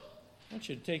I want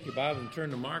you to take your Bible and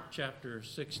turn to Mark chapter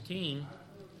 16.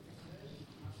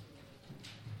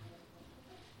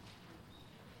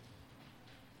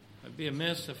 I'd be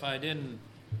amiss if I didn't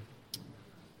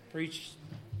preach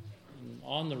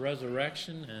on the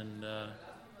resurrection, and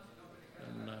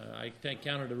I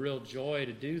count it a real joy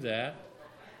to do that.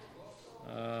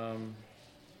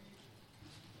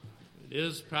 It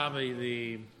is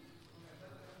probably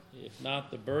if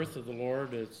not the birth of the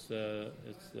Lord, it's the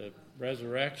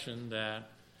resurrection that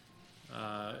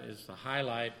is the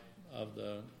highlight of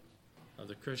the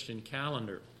Christian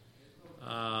calendar.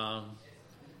 I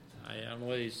don't know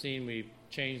whether you've seen, we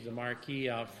changed the marquee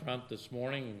out front this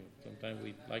morning. Sometimes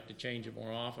we'd like to change it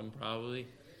more often, probably.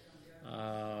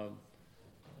 I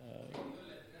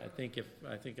think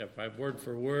if I word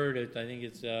for word, I think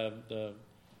it's the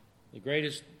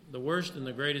worst and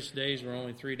the greatest days were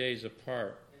only 3 days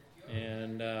apart,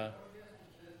 and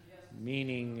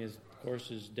meaning is, of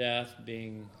course, is death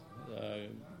being the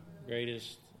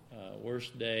greatest,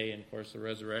 worst day, and of course the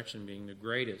resurrection being the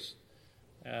greatest.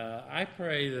 I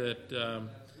pray that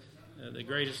the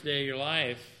greatest day of your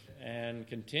life and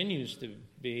continues to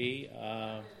be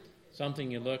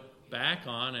something you look back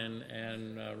on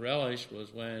and relish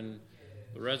was when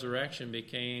the resurrection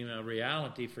became a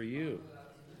reality for you.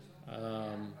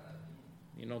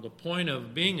 The point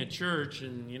of being a church,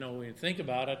 and when you think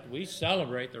about it, we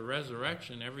celebrate the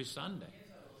resurrection every Sunday.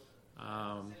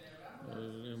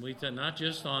 And we not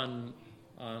just on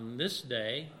this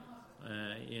day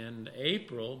in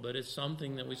April, but it's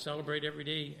something that we celebrate every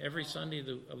day, every Sunday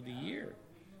of the year,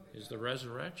 is the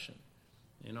resurrection.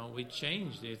 We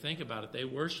changed. You think about it. They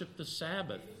worshiped the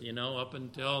Sabbath, up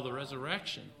until the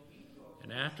resurrection.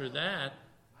 And after that,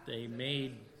 they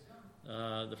made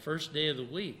the first day of the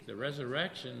week, the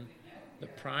resurrection, the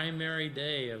primary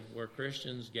day of where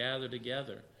Christians gather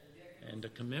together and to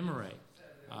commemorate.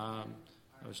 I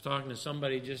was talking to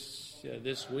somebody just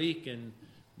this week and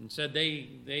said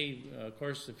they of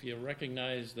course, if you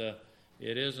recognize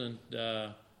it isn't.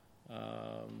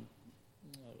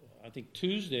 I think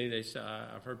Tuesday,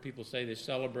 I've heard people say they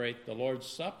celebrate the Lord's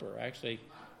Supper. Actually,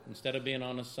 instead of being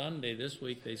on a Sunday this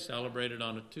week, they celebrated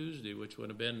on a Tuesday, which would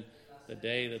have been the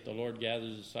day that the Lord gathered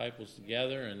his disciples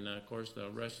together, and of course the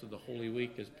rest of the Holy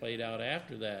Week is played out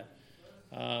after that.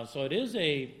 So it is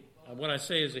what I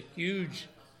say is a huge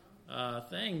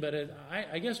thing, but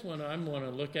I guess what I'm going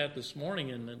to look at this morning,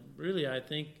 and really I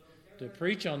think to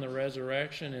preach on the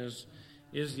resurrection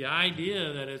is the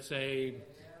idea that it's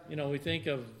we think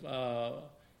of,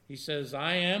 he says,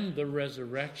 I am the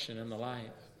resurrection and the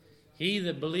life. He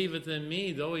that believeth in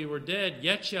me, though he were dead,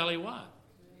 yet shall he what?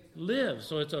 Live.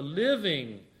 So it's a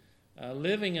living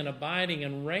and abiding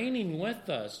and reigning with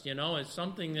us. It's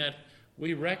something that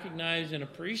we recognize and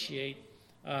appreciate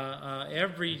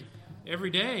every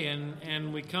day.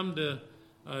 And we come to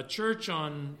church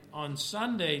on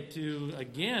Sunday to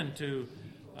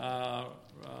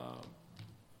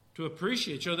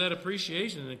appreciate, show that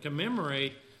appreciation and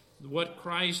commemorate what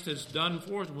Christ has done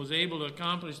for us and was able to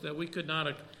accomplish that we could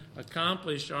not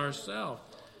accomplish ourselves.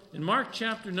 In Mark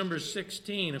chapter number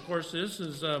 16, of course, this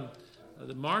is the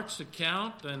Mark's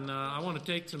account, and I want to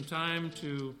take some time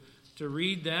to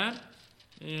read that,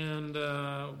 and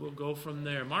we'll go from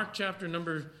there. Mark chapter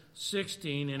number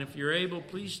 16, and if you're able,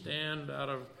 please stand out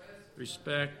of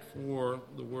respect for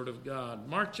the Word of God.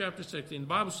 Mark chapter 16, the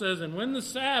Bible says, and when the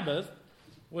Sabbath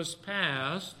was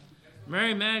past,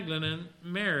 Mary Magdalene and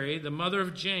Mary, the mother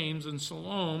of James, and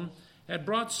Salome had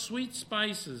brought sweet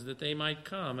spices that they might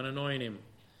come and anoint him.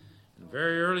 And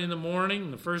very early in the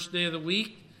morning, the first day of the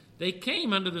week, they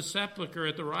came unto the sepulchre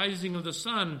at the rising of the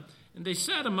sun, and they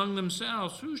said among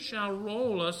themselves, who shall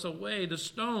roll us away the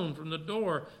stone from the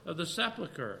door of the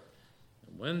sepulchre?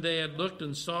 And when they had looked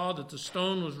and saw that the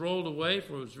stone was rolled away,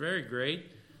 for it was very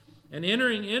great, and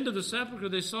entering into the sepulchre,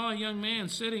 they saw a young man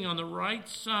sitting on the right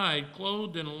side,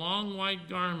 clothed in a long white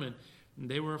garment, and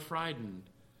they were frightened.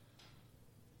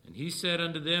 And he said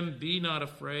unto them, be not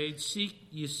afraid.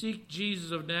 Ye seek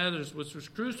Jesus of Nazareth, which was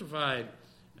crucified.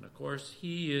 And of course,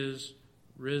 he is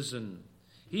risen.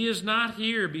 He is not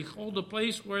here. Behold the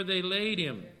place where they laid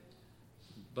him.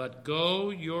 But go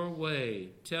your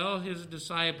way. Tell his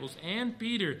disciples and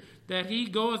Peter that he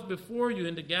goeth before you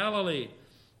into Galilee.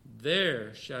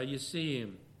 There shall you see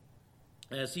him,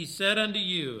 as he said unto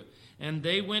you. And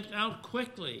they went out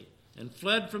quickly and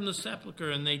fled from the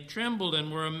sepulchre, and they trembled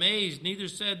and were amazed. Neither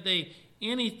said they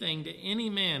anything to any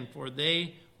man, for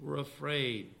they were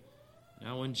afraid.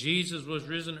 Now when Jesus was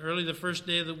risen early the first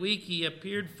day of the week, he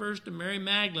appeared first to Mary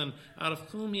Magdalene, out of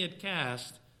whom he had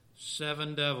cast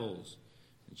 7 devils.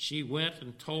 And she went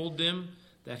and told them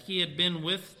that he had been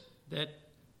with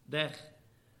that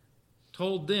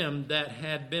told them that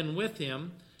had been with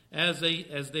him as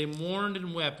they mourned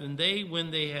and wept. And they,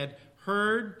 when they had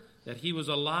heard that he was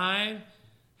alive,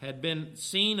 had been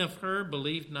seen of her,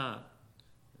 believed not.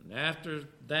 And after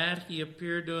that he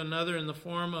appeared to another in the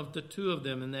form of the two of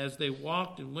them, and as they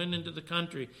walked and went into the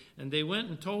country, and they went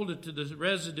and told it to the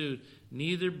residue,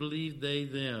 neither believed they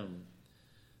them.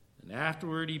 And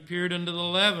afterward he appeared unto the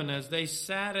 11 as they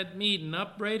sat at meat, and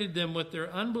upbraided them with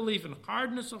their unbelief and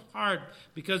hardness of heart,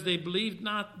 because they believed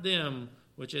not them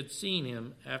which had seen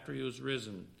him after he was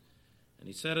risen. And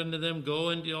he said unto them, Go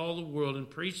into all the world, and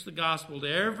preach the gospel to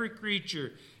every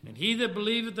creature. And he that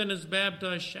believeth and is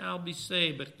baptized shall be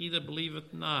saved, but he that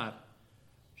believeth not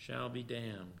shall be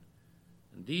damned.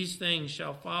 And these things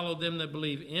shall follow them that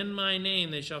believe. In my name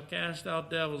they shall cast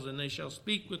out devils, and they shall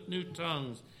speak with new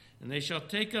tongues, and they shall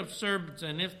take up serpents,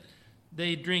 and if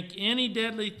they drink any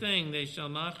deadly thing, they shall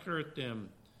not hurt them.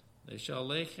 They shall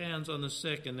lay hands on the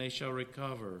sick, and they shall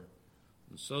recover.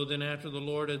 And so then after the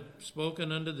Lord had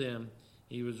spoken unto them,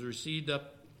 he was received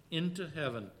up into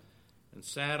heaven, and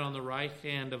sat on the right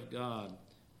hand of God.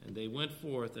 And they went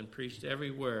forth and preached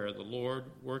everywhere, the Lord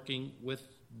working with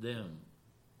them,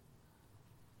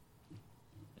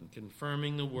 and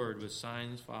confirming the word with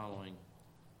signs following.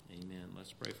 Amen.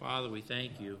 Let's pray. Father, we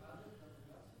thank you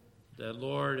that,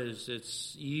 Lord, as it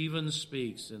even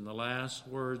speaks in the last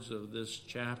words of this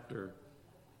chapter,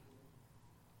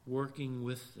 working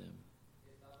with them.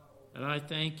 And I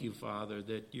thank you, Father,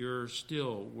 that you're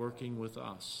still working with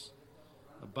us,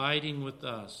 abiding with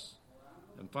us.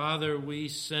 And Father, we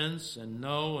sense and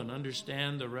know and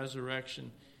understand the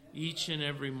resurrection each and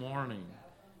every morning,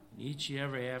 each and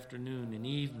every afternoon and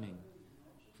evening.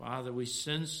 Father, we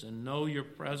sense and know your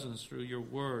presence through your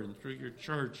word and through your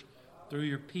church, through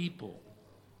your people.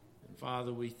 And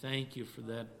Father, we thank you for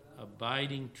that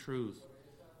abiding truth.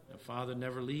 And Father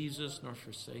never leaves us nor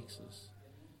forsakes us.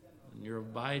 And your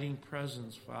abiding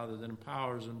presence, Father, that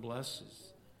empowers and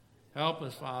blesses. Help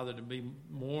us, Father, to be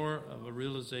more of a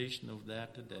realization of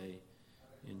that today.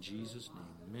 In Jesus'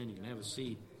 name, amen. You can have a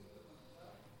seat.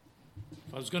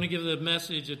 If I was going to give the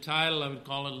message a title, I would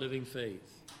call it Living Faith.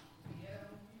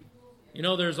 You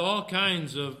know, there's all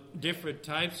kinds of different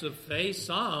types of faith.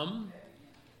 Some,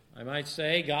 I might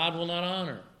say, God will not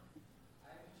honor.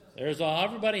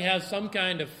 Everybody has some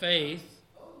kind of faith.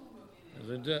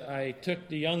 I took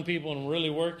the young people and really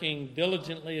working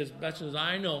diligently as best as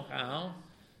I know how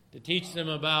to teach them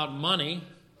about money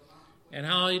and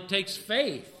how it takes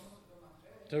faith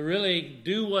to really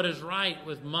do what is right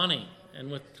with money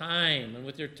and with time and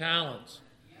with your talents.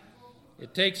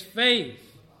 It takes faith.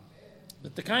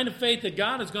 But the kind of faith that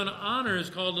God is going to honor is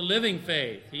called the living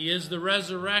faith. He is the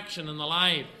resurrection and the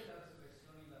life.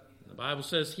 The Bible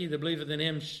says, He that believeth in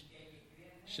him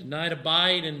should not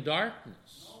abide in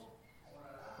darkness.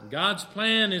 God's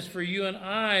plan is for you and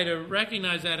I to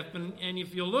recognize that. And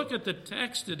if you look at the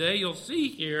text today, you'll see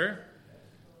here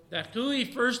that who he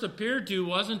first appeared to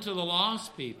wasn't to the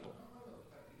lost people.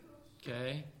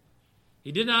 Okay?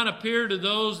 He did not appear to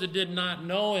those that did not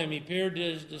know him. He appeared to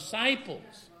his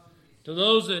disciples, to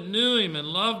those that knew him and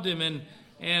loved him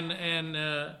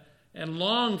and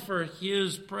longed for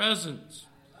his presence.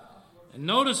 And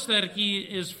notice that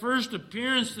his first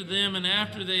appearance to them, and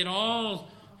after they'd all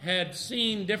had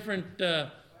seen different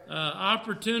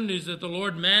opportunities that the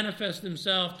Lord manifest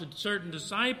himself to certain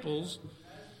disciples,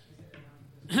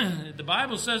 the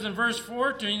Bible says in verse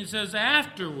 14, it says,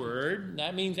 afterward,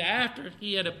 that means after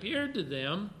he had appeared to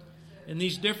them in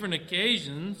these different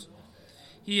occasions,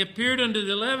 he appeared unto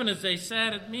the 11 as they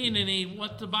sat at meat, and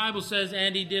what the Bible says,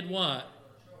 and he did what?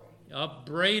 He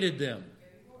upbraided them.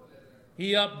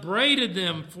 He upbraided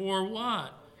them for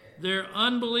what? Their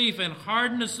unbelief and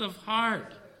hardness of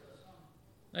heart.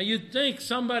 Now, you'd think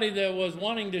somebody that was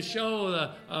wanting to show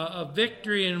a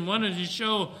victory and wanted to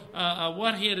show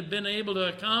what he had been able to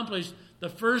accomplish, the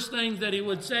first thing that he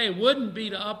would say wouldn't be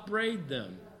to upbraid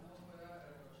them.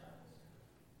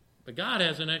 But God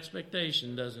has an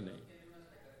expectation, doesn't he?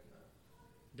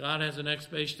 God has an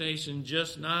expectation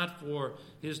just not for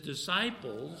his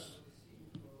disciples,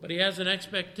 but he has an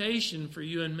expectation for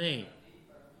you and me.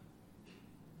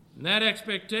 And that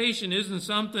expectation isn't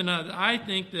something I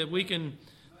think that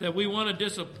we want to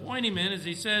disappoint him in. As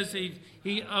he says,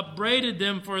 he upbraided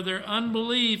them for their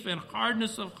unbelief and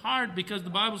hardness of heart, because the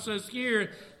Bible says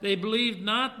here, they believed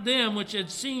not them which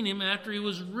had seen him after he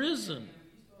was risen.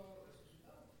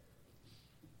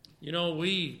 You know,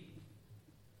 we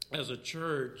as a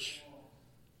church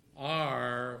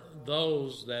are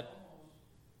those that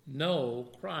know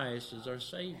Christ as our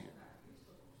Savior.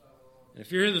 And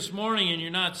if you're here this morning and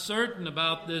you're not certain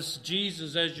about this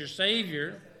Jesus as your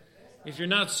Savior, if you're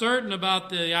not certain about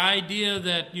the idea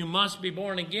that you must be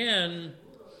born again,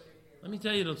 let me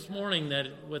tell you this morning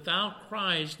that without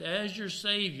Christ as your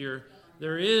Savior,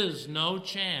 there is no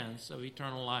chance of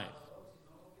eternal life.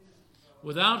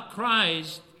 Without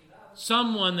Christ,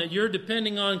 someone that you're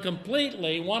depending on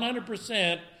completely,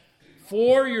 100%,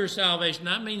 for your salvation.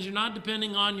 That means you're not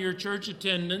depending on your church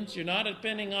attendance. You're not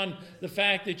depending on the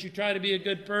fact that you try to be a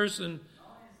good person.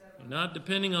 You're not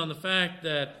depending on the fact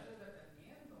that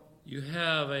you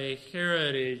have a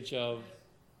heritage of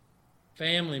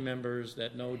family members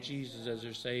that know Jesus as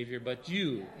their Savior, but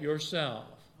you, yourself,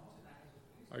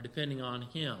 are depending on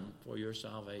Him for your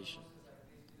salvation.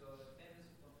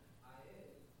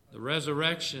 The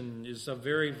resurrection is a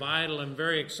very vital and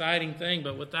very exciting thing,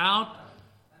 but without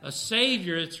a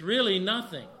Savior, it's really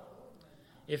nothing.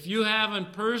 If you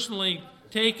haven't personally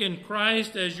taken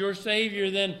Christ as your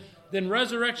Savior, then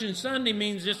Resurrection Sunday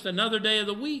means just another day of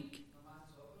the week.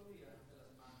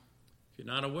 If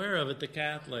you're not aware of it, the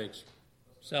Catholics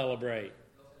celebrate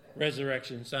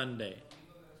Resurrection Sunday.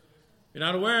 If you're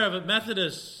not aware of it,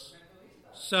 Methodists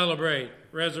celebrate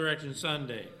Resurrection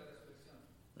Sunday.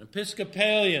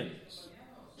 Episcopalians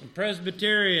and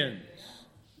Presbyterians.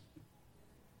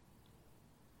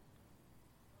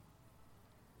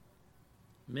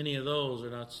 Many of those are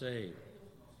not saved.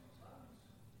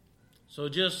 So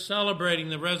just celebrating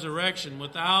the resurrection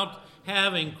without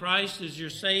having Christ as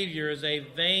your Savior is a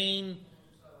vain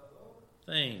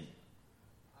thing.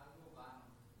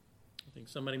 I think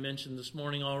somebody mentioned this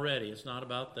morning already, it's not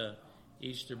about the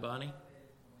Easter bunny.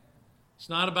 It's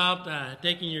not about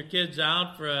taking your kids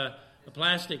out for a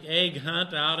plastic egg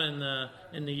hunt out in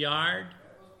the yard.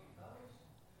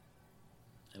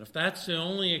 And if that's the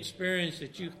only experience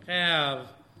that you have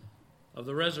of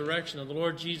the resurrection of the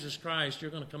Lord Jesus Christ, you're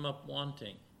going to come up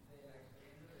wanting.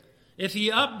 If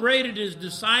He upbraided His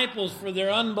disciples for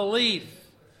their unbelief,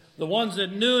 the ones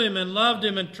that knew Him and loved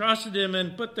Him and trusted Him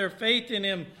and put their faith in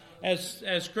Him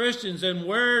as Christians, then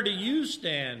where do you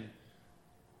stand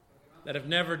that have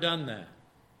never done that?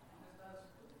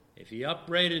 If He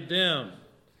upbraided them,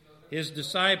 His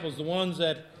disciples, the ones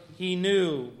that He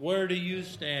knew, where do you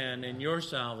stand in your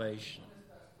salvation?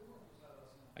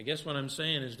 I guess what I'm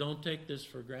saying is don't take this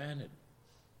for granted.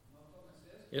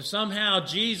 If somehow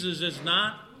Jesus is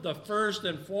not the first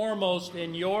and foremost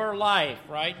in your life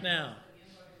right now,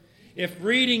 if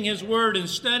reading His Word and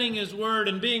studying His Word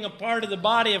and being a part of the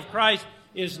body of Christ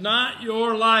is not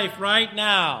your life right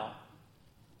now,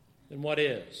 then what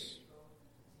is?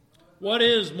 What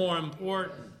is more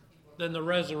important than the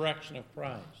resurrection of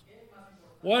Christ?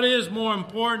 What is more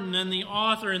important than the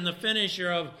author and the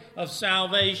finisher of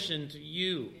salvation to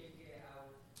you?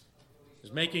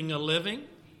 Is making a living?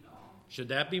 Should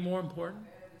that be more important?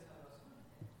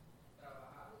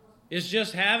 Is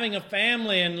just having a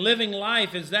family and living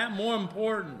life, is that more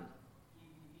important?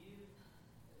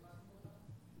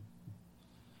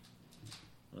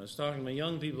 When I was talking to my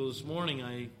young people this morning,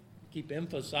 I keep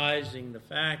emphasizing the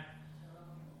fact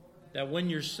that when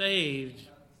you're saved,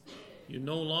 you're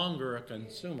no longer a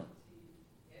consumer.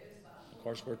 Of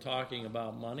course, we're talking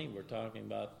about money. We're talking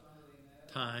about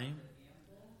time.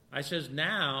 I says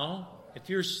now, if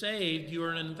you're saved,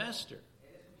 you're an investor.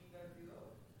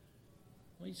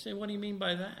 Well, you say, what do you mean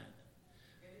by that?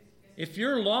 If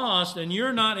you're lost and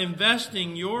you're not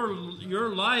investing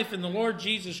your life in the Lord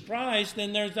Jesus Christ,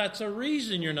 then that's a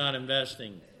reason you're not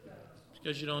investing. It's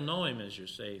because you don't know Him as your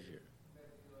Savior.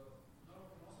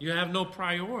 You have no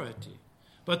priority.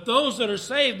 But those that are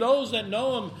saved, those that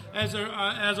know Him as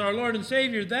our Lord and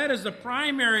Savior, that is the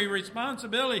primary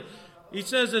responsibility. He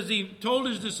says, as He told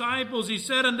His disciples, He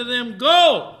said unto them,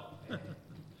 go!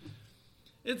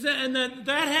 And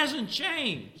that hasn't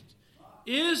changed.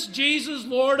 Is Jesus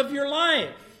Lord of your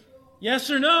life?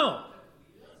 Yes or no?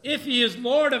 If He is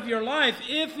Lord of your life,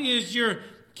 if He is your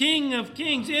King of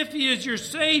kings, if He is your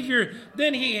Savior,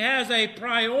 then He has a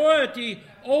priority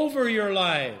over your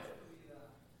life.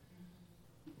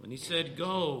 When He said,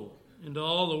 go into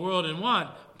all the world and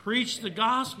what? Preach the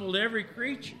gospel to every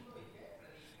creature.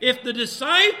 If the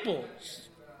disciples,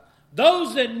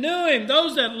 those that knew Him,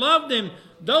 those that loved Him,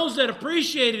 those that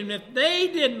appreciated Him, if they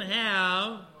didn't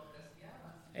have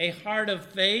a heart of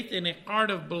faith and a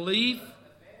heart of belief,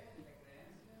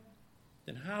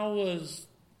 then how was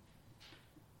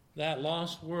that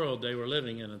lost world they were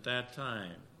living in at that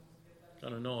time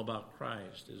going to know about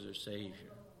Christ as their Savior?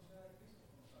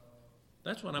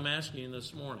 That's what I'm asking you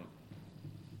this morning.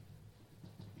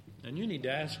 And you need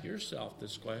to ask yourself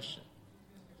this question.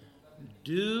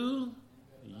 Do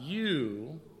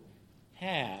you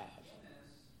have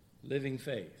living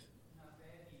faith?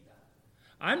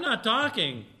 I'm not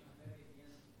talking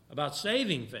about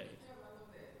saving faith.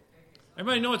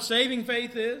 Everybody know what saving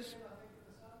faith is?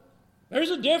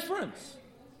 There's a difference.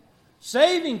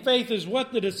 Saving faith is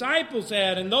what the disciples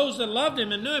had, and those that loved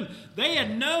him and knew him. They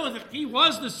had known that he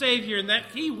was the Savior, and that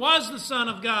he was the Son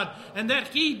of God, and that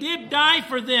he did die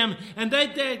for them, and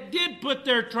that they did put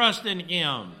their trust in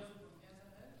him.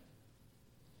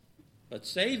 But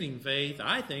saving faith,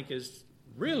 I think, is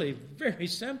really very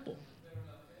simple.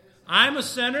 I'm a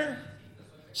sinner.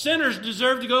 Sinners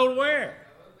deserve to go to where?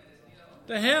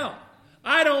 To hell.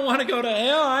 I don't want to go to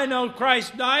hell. I know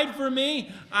Christ died for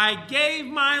me. I gave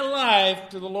my life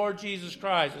to the Lord Jesus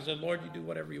Christ. I said, Lord, you do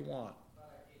whatever you want.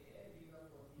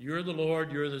 You're the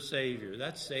Lord. You're the Savior.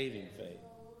 That's saving faith.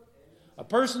 A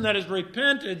person that has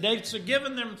repented, they've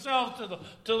given themselves to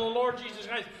the Lord Jesus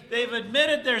Christ. They've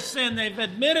admitted their sin. They've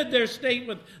admitted their state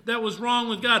that was wrong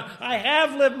with God. I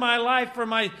have lived my life for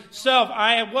myself.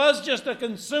 I was just a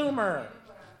consumer.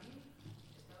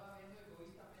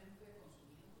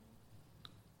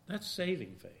 That's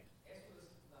saving faith.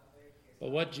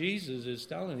 But what Jesus is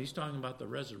telling, he's talking about the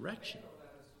resurrection.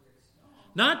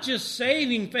 Not just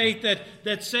saving faith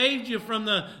that saved you from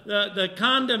the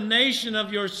condemnation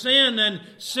of your sin and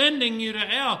sending you to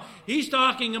hell. He's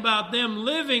talking about them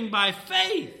living by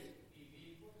faith.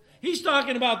 He's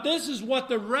talking about this is what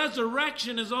the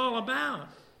resurrection is all about.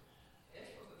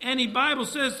 And the Bible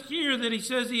says here that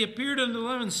he appeared unto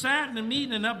them and sat in the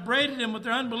meeting and upbraided them with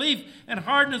their unbelief and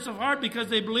hardness of heart because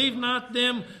they believed not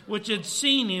them which had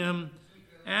seen him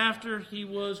after he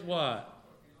was what?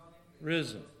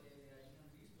 Risen.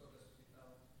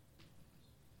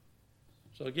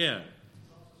 So again,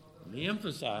 let me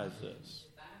emphasize this.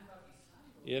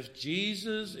 If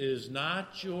Jesus is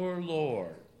not your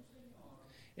Lord,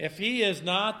 if he is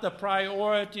not the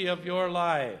priority of your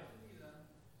life,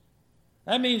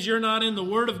 that means you're not in the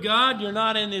Word of God, you're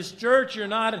not in His church, you're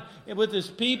not with His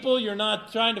people, you're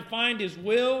not trying to find His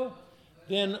will,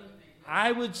 then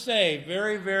I would say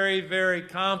very, very, very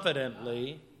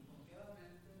confidently,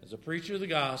 as a preacher of the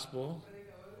gospel,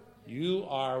 you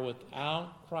are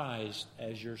without Christ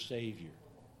as your Savior.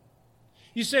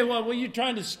 You say, well, were you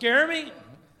trying to scare me?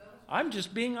 I'm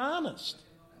just being honest.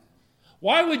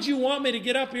 Why would you want me to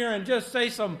get up here and just say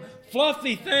some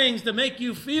fluffy things to make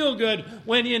you feel good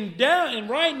when in doubt and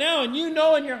right now and you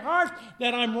know in your heart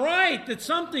that I'm right, that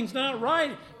something's not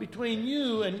right between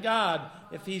you and God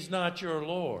if He's not your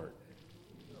Lord?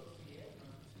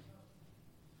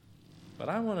 But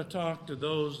I want to talk to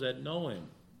those that know Him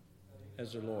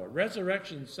as their Lord.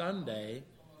 Resurrection Sunday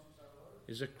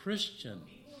is a Christian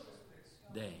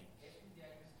day.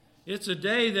 It's a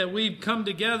day that we come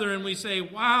together and we say,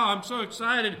 wow, I'm so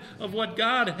excited of what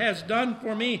God has done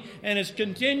for me and is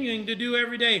continuing to do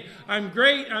every day.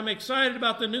 I'm excited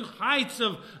about the new heights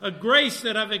of grace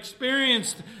that I've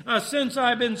experienced since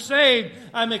I've been saved.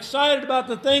 I'm excited about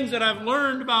the things that I've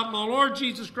learned about the Lord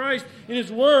Jesus Christ in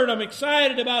His Word. I'm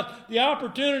excited about the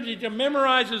opportunity to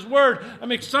memorize His Word.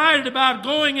 I'm excited about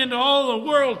going into all the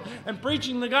world and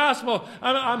preaching the gospel.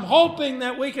 I'm hoping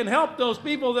that we can help those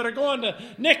people that are going to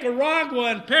Nicaragua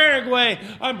and Paraguay.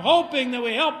 I'm hoping that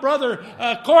we help Brother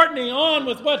Courtney on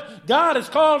with what God has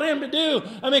called him to do.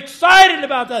 I'm excited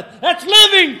about that. That's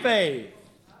living faith.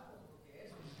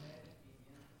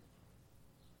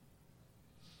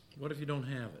 What if you don't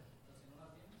have it?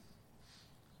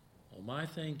 Well, my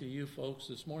thing to you folks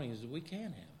this morning is that we can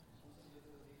have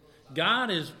it.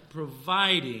 God is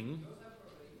providing.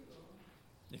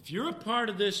 If you're a part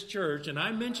of this church, and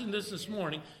I mentioned this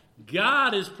morning,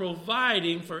 God is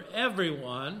providing for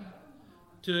everyone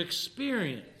to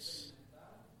experience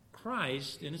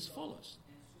Christ in His fullest.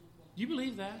 Do you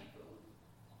believe that?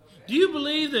 Do you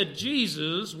believe that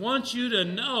Jesus wants you to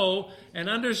know and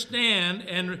understand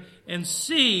and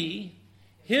see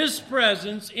His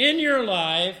presence in your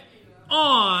life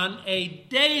on a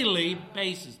daily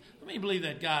basis? Let me believe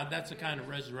that that's the kind of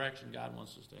resurrection God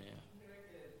wants us to have.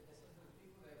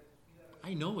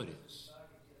 I know it is.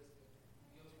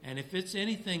 And if it's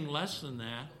anything less than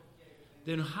that,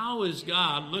 then how is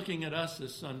God looking at us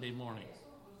this Sunday morning?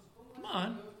 Come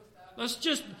on. Let's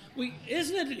just,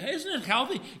 isn't it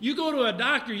healthy? You go to a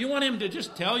doctor, you want him to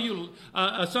just tell you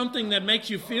something that makes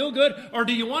you feel good, or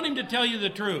do you want him to tell you the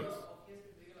truth?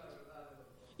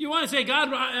 You want to say,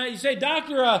 God, you say,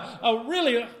 doctor,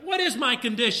 really, what is my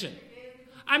condition?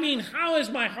 I mean, how is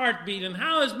my heartbeat, and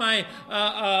how is my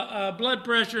blood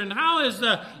pressure, and how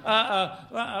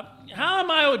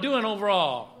am I doing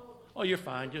overall? Oh, you're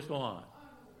fine. Just go on.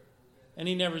 And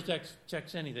he never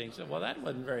checks anything. So, well, that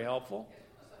wasn't very helpful.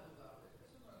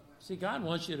 See, God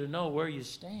wants you to know where you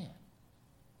stand.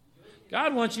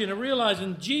 God wants you to realize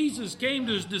when Jesus came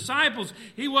to his disciples,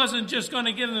 he wasn't just going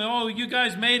to give them, oh, you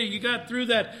guys made it. You got through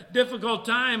that difficult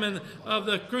time of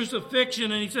the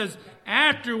crucifixion. And he says,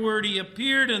 afterward he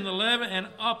appeared in the 11 and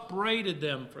upbraided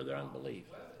them for their unbelief.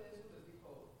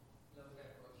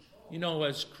 You know,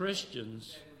 as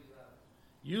Christians,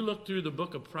 you look through the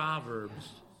book of Proverbs,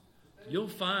 you'll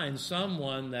find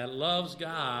someone that loves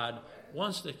God,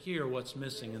 wants to hear what's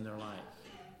missing in their life.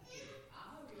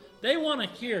 They want to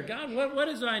hear, God, what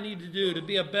is it I need to do to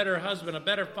be a better husband, a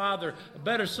better father, a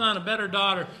better son, a better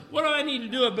daughter? What do I need to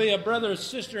do to be a brother or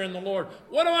sister in the Lord?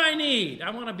 What do I need?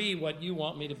 I want to be what you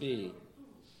want me to be.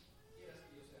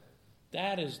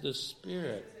 That is the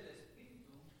Spirit.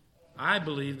 I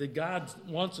believe that God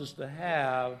wants us to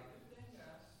have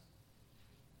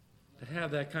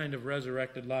that kind of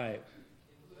resurrected life.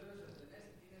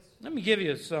 Let me give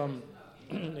you some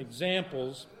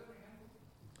examples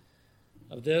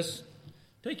of this.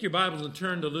 Take your Bibles and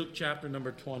turn to Luke chapter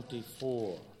number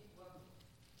 24.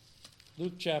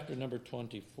 Luke chapter number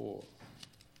 24.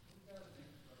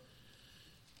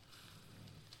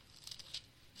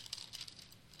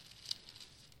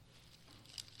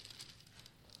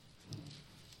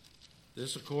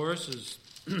 This, of course, is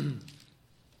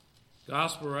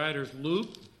Gospel writer's Luke.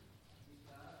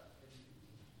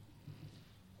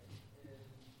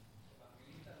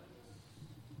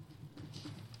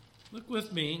 Look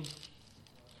with me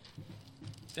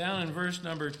down in verse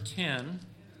number 10.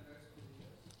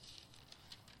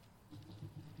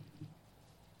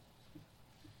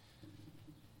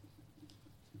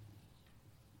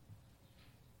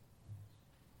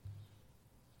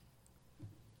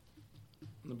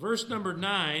 In verse number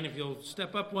 9, if you'll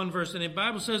step up one verse, and the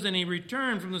Bible says, and he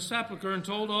returned from the sepulchre and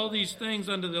told all these things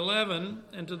unto the 11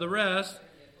 and to the rest.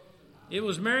 It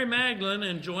was Mary Magdalene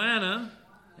and Joanna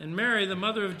and Mary, the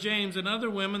mother of James, and other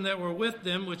women that were with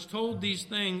them, which told these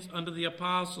things unto the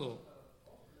apostle.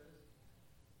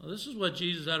 Well, this is what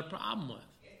Jesus had a problem with.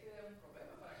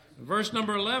 In verse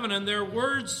number 11, and their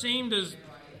words seemed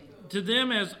to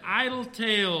them as idle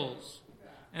tales,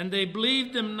 and they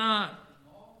believed them not.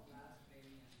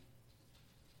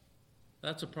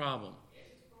 That's a problem.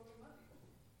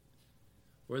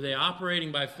 Were they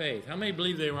operating by faith? How many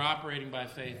believe they were operating by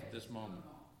faith at this moment?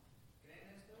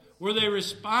 Were they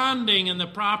responding in the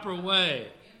proper way?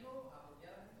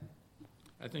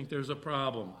 I think there's a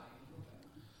problem.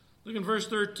 Look in verse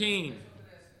 13.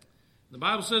 The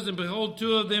Bible says, and behold,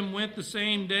 two of them went the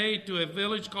same day to a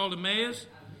village called Emmaus,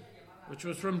 which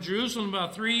was from Jerusalem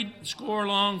about 60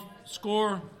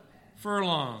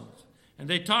 furlongs. And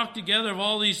they talked together of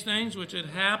all these things which had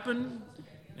happened.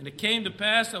 And it came to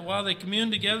pass that while they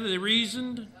communed together, they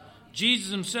reasoned.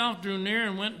 Jesus himself drew near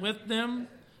and went with them.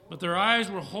 But their eyes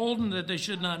were holden that they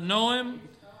should not know him.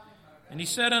 And he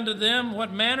said unto them,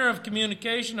 what manner of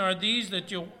communication are these that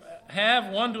you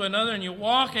have one to another, and you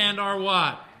walk and are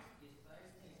what?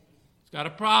 He's got a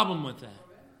problem with that.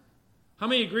 How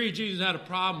many agree Jesus had a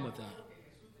problem with that?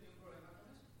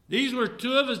 These were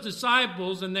two of his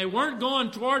disciples, and they weren't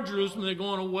going toward Jerusalem, they're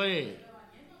going away.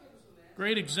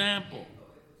 Great example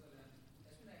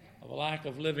of a lack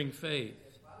of living faith.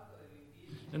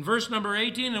 In verse number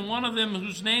 18, and one of them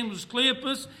whose name was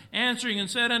Cleopas, answering and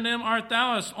said unto him, art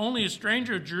thou only a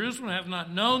stranger of Jerusalem, and have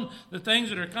not known the things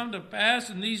that are come to pass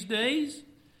in these days?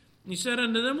 And he said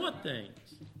unto them, what things?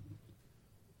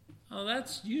 Oh,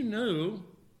 you knew.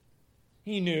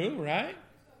 He knew, right?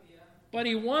 But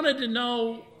he wanted to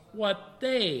know what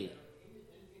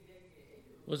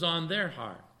was on their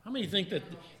heart. How many think that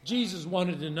Jesus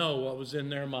wanted to know what was in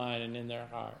their mind and in their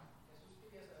heart?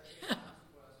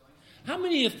 How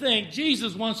many of you think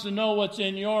Jesus wants to know what's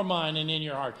in your mind and in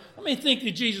your heart? How many think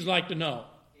that Jesus like to know?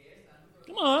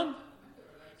 Come on.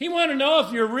 He wants to know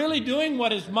if you're really doing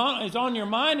what is on your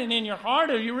mind and in your heart.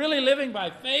 Are you really living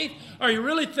by faith? Are you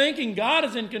really thinking God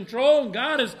is in control and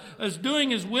God is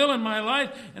doing his will in my life?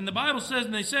 And the Bible says,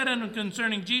 and they said unto him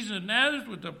concerning Jesus of Nazareth,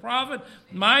 with the prophet,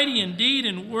 mighty in deed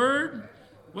and word.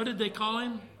 What did they call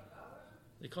him?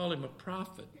 They called him a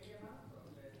prophet.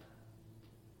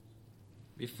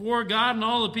 Before God and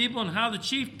all the people, and how the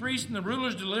chief priests and the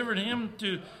rulers delivered him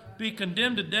to be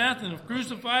condemned to death and have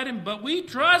crucified him. But we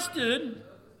trusted,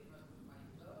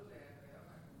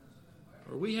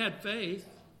 or we had faith,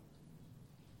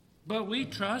 but we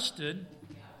trusted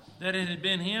that it had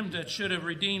been him that should have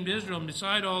redeemed Israel. And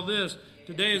beside all this,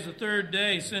 today is the third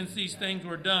day since these things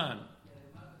were done.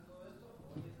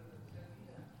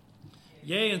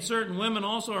 Yea, and certain women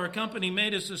also our company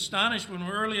made us astonished when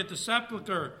we were early at the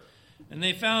sepulchre. And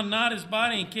they found not his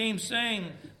body, and came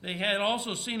saying they had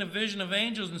also seen a vision of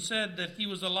angels and said that he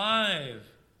was alive.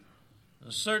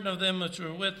 Certain of them which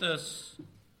were with us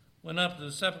went up to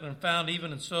the sepulchre and found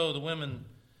even and so the women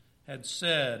had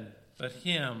said, but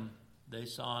him they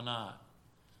saw not.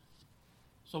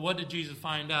 So what did Jesus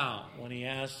find out when he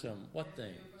asked them, what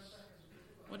things?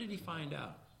 What did he find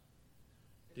out?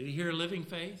 Did he hear living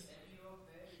faith?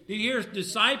 Did he hear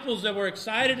disciples that were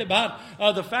excited about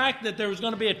the fact that there was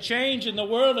going to be a change in the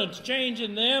world and a change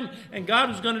in them and God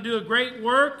was going to do a great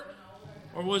work?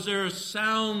 Or was there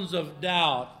sounds of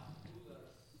doubt?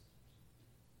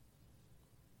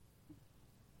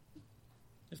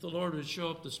 If the Lord would show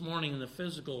up this morning in the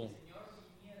physical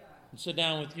and sit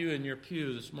down with you in your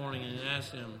pew this morning and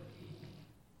ask him,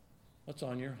 what's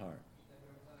on your heart?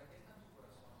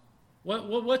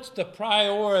 What's the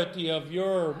priority of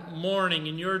your morning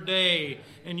and your day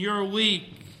and your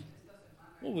week?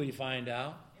 What will you find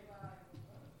out?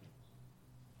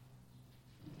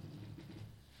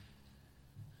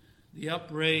 The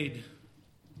upbraid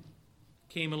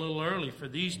came a little early for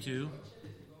these two.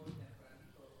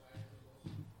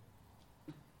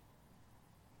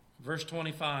 Verse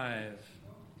 25,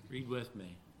 read with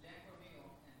me.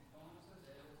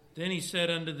 Then he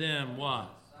said unto them,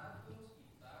 what?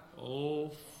 O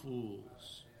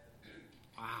fools.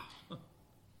 Wow.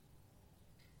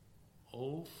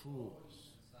 O fools.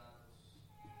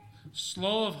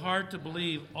 Slow of heart to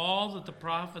believe all that the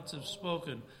prophets have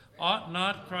spoken. Ought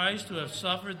not Christ to have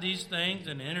suffered these things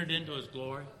and entered into his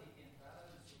glory?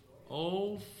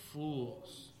 O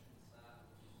fools.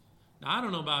 Now, I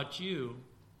don't know about you,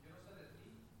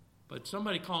 but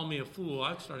somebody call me a fool,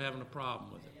 I'd start having a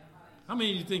problem with it. How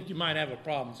many of you think you might have a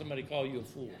problem? Somebody call you a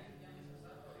fool.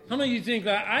 How many of you think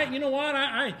that, you know what,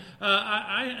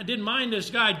 I didn't mind this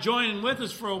guy joining with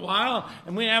us for a while,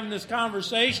 and we're having this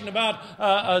conversation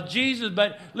about Jesus,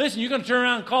 but listen, you're going to turn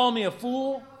around and call me a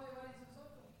fool?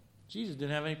 Jesus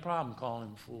didn't have any problem calling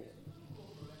him a fool.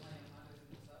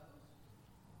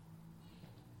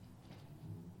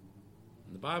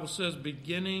 The Bible says,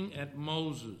 beginning at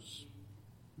Moses.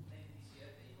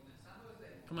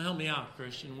 Come on, help me out,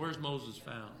 Christian. Where's Moses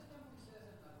found?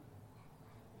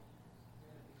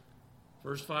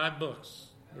 First 5 books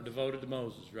were devoted to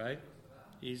Moses, right?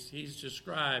 He's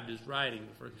described as writing.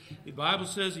 The Bible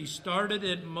says he started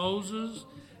at Moses,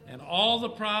 and all the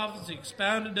prophets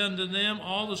expounded unto them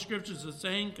all the scriptures the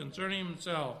same concerning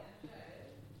himself.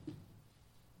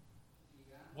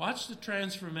 Watch the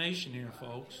transformation here,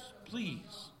 folks.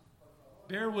 Please,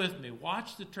 bear with me.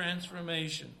 Watch the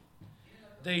transformation.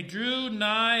 They drew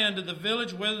nigh unto the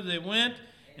village whither they went,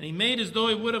 and he made as though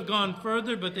he would have gone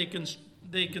further, but they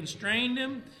constrained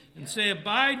him and say,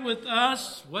 abide with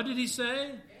us. What did he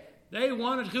say? They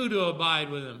wanted who to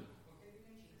abide with him?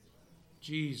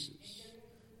 Jesus.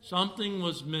 Something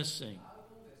was missing.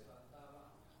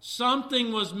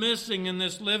 Something was missing in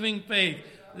this living faith.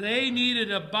 They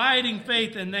needed abiding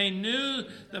faith, and they knew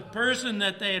the person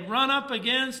that they had run up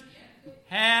against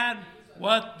had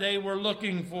what they were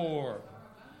looking for.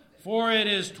 For it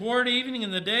is toward evening,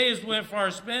 and the day is far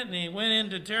spent, and he went in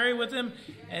to tarry with him.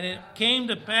 And it came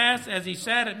to pass, as he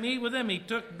sat at meat with him, he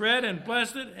took bread and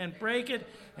blessed it and brake it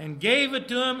and gave it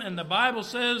to him. And the Bible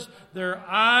says their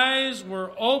eyes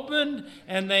were opened,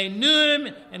 and they knew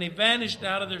him, and he vanished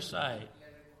out of their sight.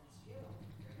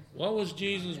 What was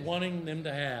Jesus wanting them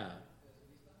to have?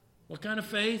 What kind of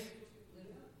faith?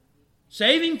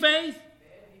 Saving faith?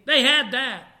 They had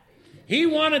that. He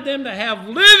wanted them to have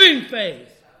living faith.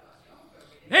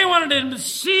 They wanted them to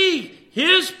see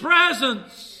his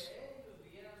presence.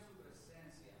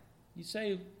 You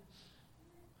say,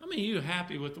 how many of you are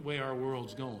happy with the way our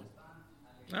world's going?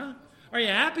 Huh? Are you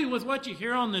happy with what you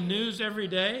hear on the news every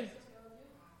day?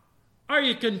 Are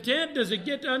you content? Does it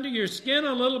get under your skin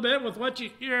a little bit with what you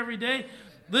hear every day?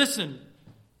 Listen,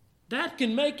 that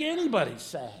can make anybody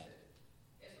sad.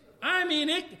 I mean,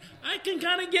 I can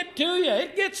kind of get to you.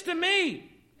 It gets to me.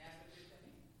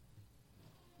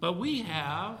 But we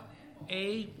have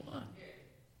a what?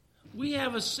 We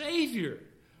have a Savior.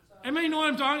 Anybody know what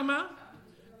I'm talking about?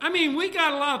 I mean, we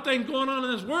got a lot of things going on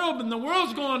in this world, and the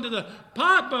world's going to the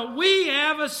pot, but we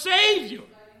have a Savior.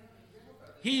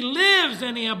 He lives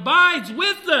and he abides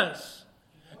with us.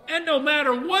 And no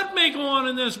matter what may go on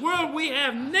in this world, we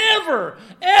have never,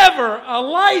 ever a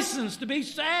license to be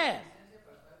sad.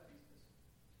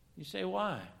 You say,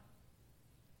 why?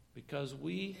 Because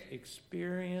we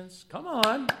experience, come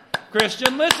on,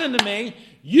 Christian, listen to me.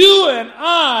 You and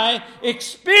I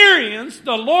experience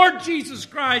the Lord Jesus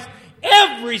Christ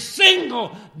every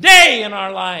single day in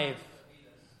our life.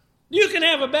 You can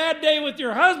have a bad day with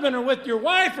your husband or with your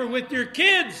wife or with your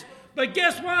kids, but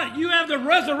guess what? You have the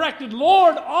resurrected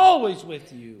Lord always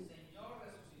with you.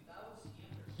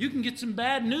 You can get some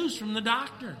bad news from the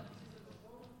doctor.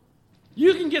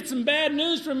 You can get some bad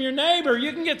news from your neighbor.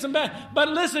 You can get some bad... But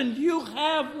listen, you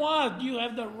have what? You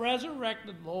have the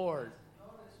resurrected Lord.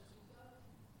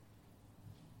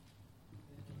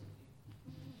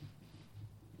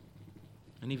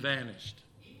 And he vanished.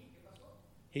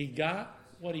 He got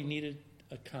what he needed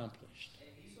accomplished.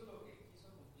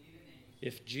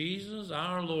 If Jesus,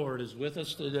 our Lord, is with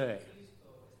us today,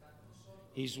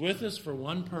 he's with us for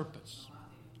one purpose.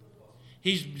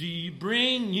 He's to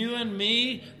bring you and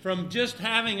me from just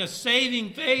having a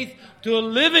saving faith to a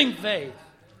living faith.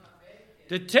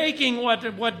 To taking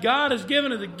what God has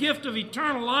given as the gift of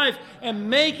eternal life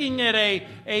and making it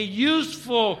a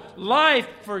useful life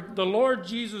for the Lord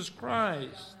Jesus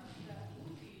Christ.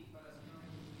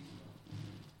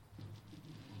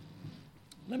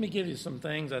 Let me give you some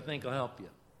things I think will help you.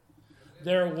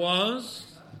 There was,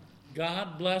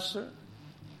 God bless her,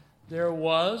 there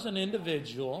was an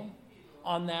individual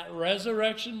on that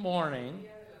resurrection morning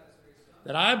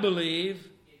that I believe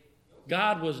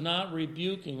God was not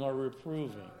rebuking or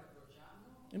reproving.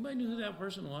 Anybody know who that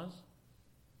person was?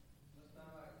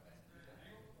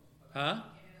 Huh?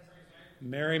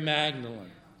 Mary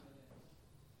Magdalene.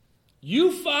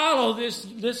 You follow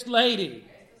this lady.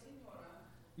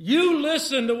 You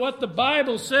listen to what the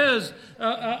Bible says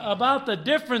about the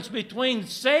difference between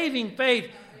saving faith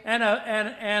and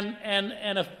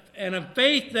a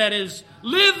faith that is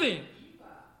living.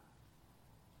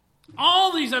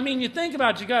 All these, you think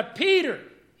about it, you got Peter,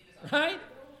 right?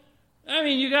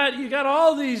 You got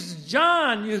all these,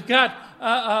 John, you've got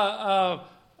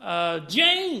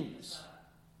James.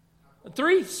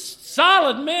 3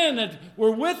 solid men that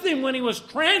were with him when he was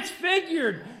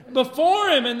transfigured before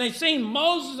him, and they seen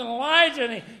Moses and Elijah,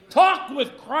 and they talked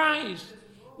with Christ.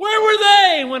 Where were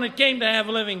they when it came to have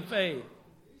living faith?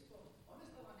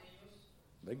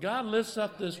 But God lifts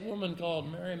up this woman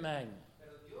called Mary Magdalene.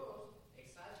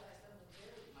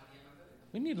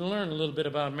 We need to learn a little bit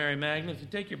about Mary Magdalene. If you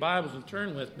take your Bibles and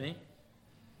turn with me,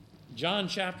 John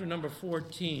chapter number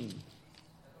 14.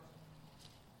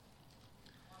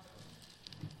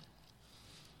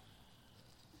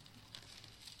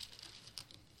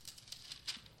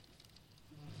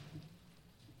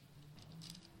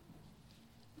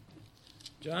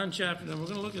 John chapter, and we're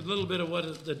going to look at a little bit of what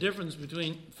is the difference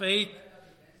between faith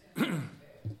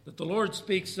that the Lord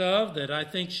speaks of, that I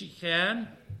think she had.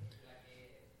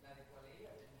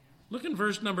 Look in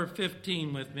verse number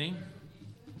 15 with me.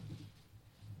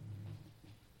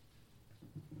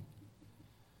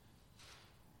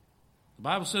 The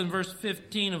Bible says in verse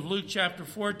 15 of Luke chapter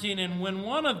 14, and when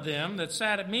one of them that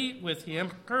sat at meat with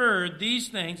him heard these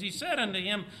things, he said unto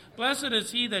him, Blessed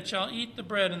is he that shall eat the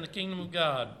bread in the kingdom of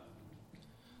God.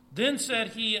 Then said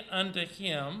he unto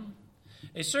him,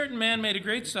 A certain man made a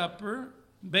great supper,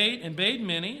 bade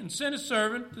many, and sent a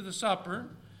servant to the supper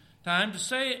time to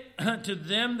say to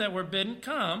them that were bidden,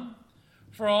 Come,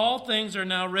 for all things are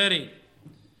now ready.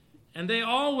 And they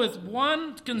all with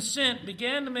one consent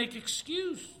began to make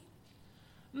excuse.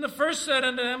 And the first said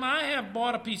unto him, I have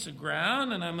bought a piece of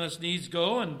ground, and I must needs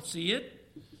go and see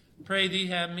it. Pray thee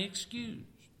have me excused.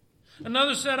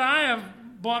 Another said, I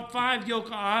have bought 5 yoke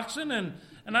of oxen,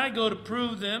 and I go to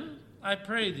prove them. I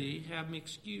pray thee have me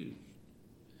excused.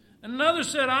 And another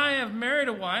said, I have married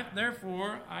a wife,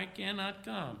 therefore I cannot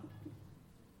come.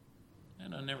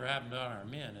 And that never happened to our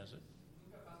men, has it?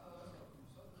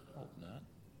 Hope not.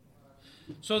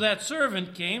 So that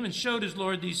servant came and showed his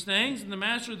lord these things, and the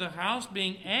master of the house,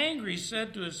 being angry,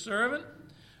 said to his servant,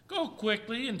 Go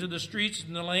quickly into the streets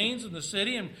and the lanes of the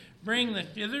city, and bring the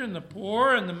hither and the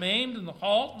poor and the maimed and the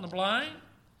halt and the blind.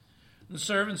 And the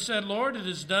servant said, Lord, it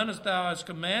is done as thou hast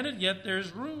commanded, yet there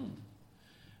is room.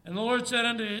 And the Lord said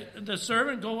unto the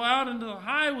servant, Go out into the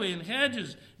highway and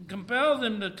hedges, and compel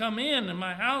them to come in, and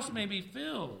my house may be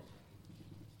filled.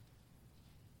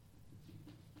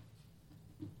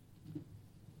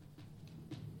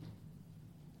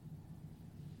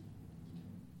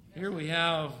 Here we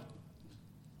have...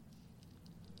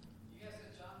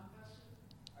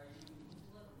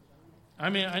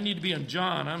 I need to be on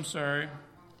John, I'm sorry.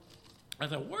 I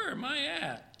thought, where am I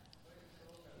at?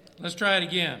 Let's try it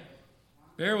again.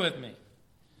 Bear with me.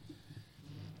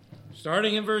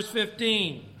 Starting in verse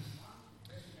 15.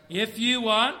 If you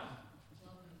what?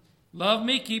 Love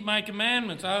me, keep my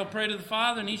commandments. I will pray to the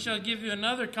Father, and he shall give you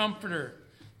another comforter,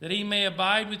 that he may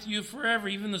abide with you forever,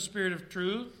 even the Spirit of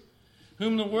truth,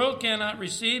 whom the world cannot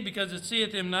receive, because it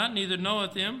seeth him not, neither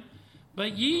knoweth him.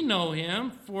 But ye know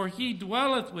him, for he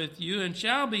dwelleth with you, and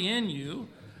shall be in you.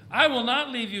 I will not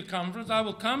leave you comfortless, I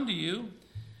will come to you.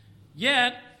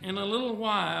 Yet, in a little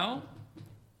while,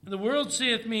 The world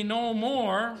seeth me no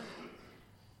more.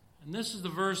 And this is the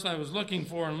verse I was looking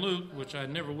for in Luke, which I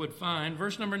never would find.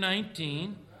 Verse number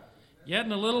 19. Yet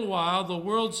in a little while the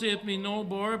world seeth me no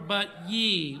more, but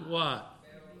ye, what?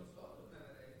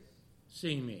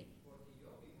 See me.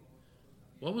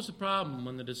 What was the problem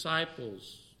when the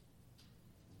disciples,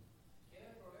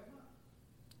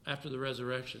 after the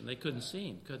resurrection, they couldn't see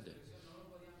him, could they?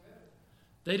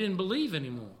 They didn't believe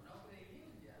anymore.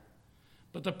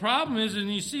 But the problem is,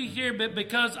 and you see here, but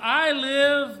because I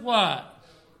live, what?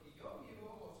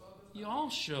 You all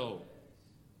show.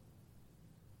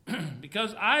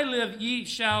 Because I live, ye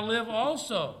shall live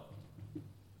also.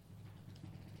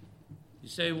 You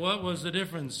say, what was the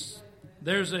difference?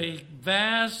 There's a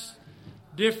vast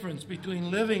difference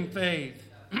between living faith,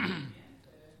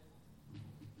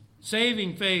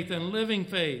 saving faith, and living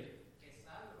faith.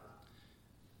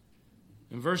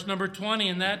 In verse number 20,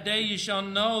 in that day ye shall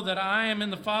know that I am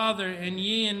in the Father, and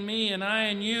ye in me, and I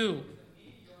in you.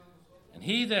 And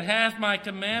he that hath my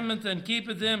commandments and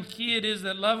keepeth them, he it is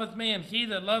that loveth me, and he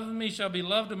that loveth me shall be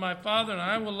loved of my Father, and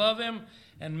I will love him,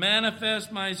 and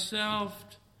manifest myself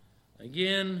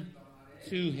again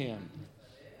to him.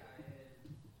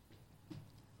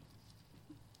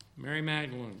 Mary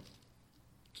Magdalene.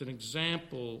 It's an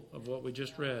example of what we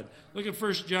just read. Look at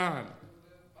 1 John.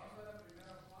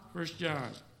 1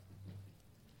 John,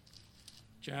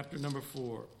 chapter number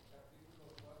 4.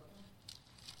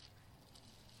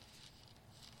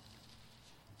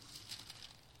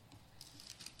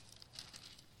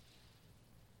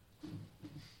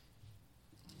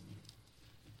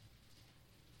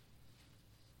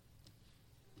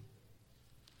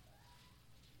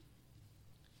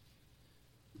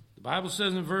 The Bible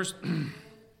says in verse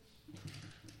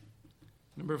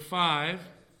number 5,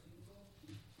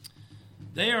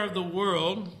 they are of the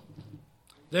world,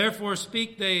 therefore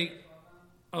speak they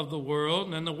of the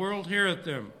world, and the world heareth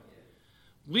them.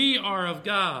 We are of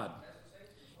God.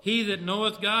 He that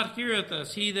knoweth God heareth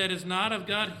us. He that is not of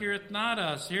God heareth not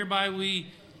us.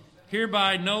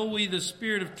 Hereby know we the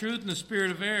spirit of truth and the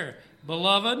spirit of error.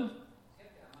 Beloved,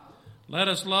 let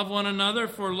us love one another,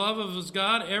 for love is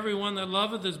God. Everyone that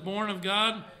loveth is born of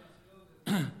God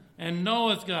and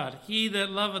knoweth God. He that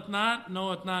loveth not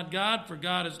knoweth not God, for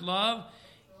God is love.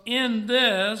 In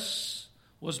this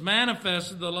was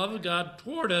manifested the love of God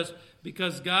toward us,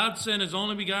 because God sent his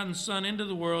only begotten Son into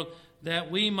the world, that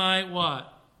we might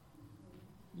what?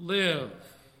 Live.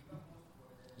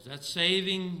 Is that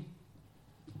saving?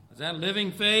 Is that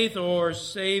living faith or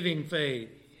saving faith?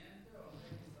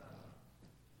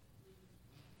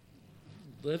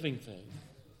 Living faith.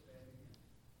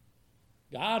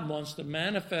 God wants to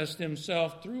manifest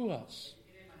himself through us.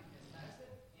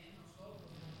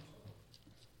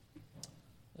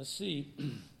 Let's see.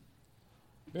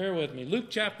 Bear with me. Luke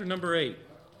chapter number 8.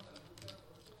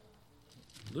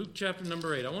 Luke chapter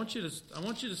number 8. I want you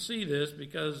to see this,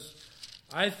 because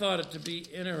I thought it to be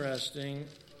interesting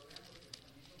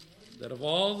that of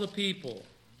all the people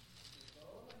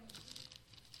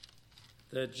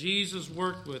that Jesus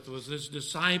worked with was his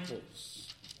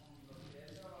disciples.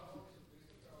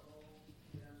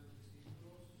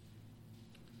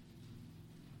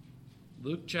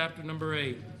 Luke chapter number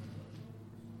 8.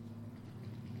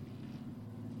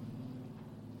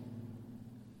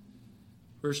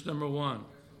 Verse number 1.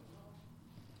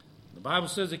 The Bible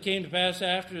says it came to pass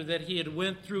after that he had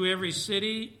went through every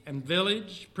city and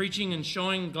village, preaching and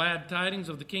showing glad tidings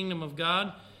of the kingdom of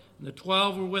God, and the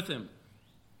 12 were with him.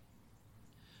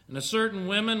 And a certain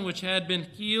woman which had been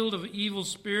healed of evil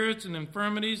spirits and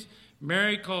infirmities,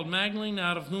 Mary called Magdalene,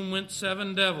 out of whom went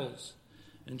 7 devils,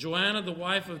 and Joanna the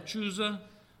wife of Chuza,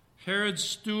 Herod's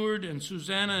steward, and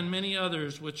Susanna, and many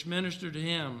others which ministered to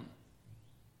him.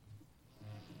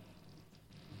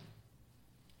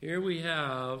 Here we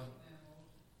have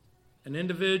an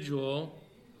individual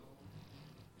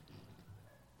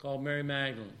called Mary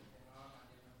Magdalene.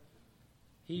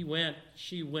 She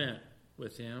went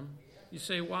with him. You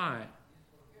say, why?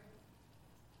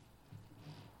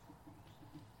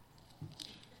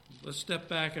 Let's step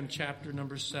back in chapter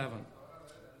number 7,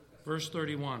 verse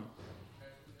 31.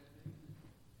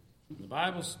 The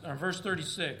Bible, verse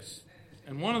 36.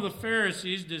 And one of the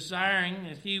Pharisees, desiring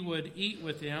that he would eat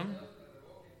with him,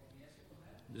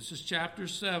 this is chapter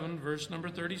 7, verse number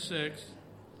 36.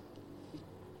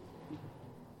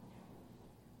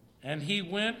 And he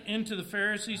went into the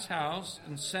Pharisee's house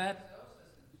and sat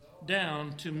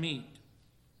down to meat.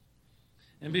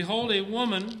 And behold, a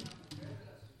woman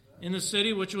in the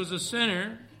city, which was a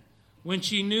sinner, when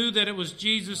she knew that it was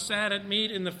Jesus sat at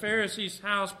meat in the Pharisee's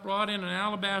house, brought in an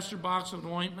alabaster box of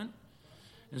ointment,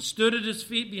 and stood at his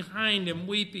feet behind him,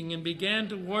 weeping, and began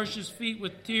to wash his feet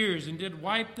with tears, and did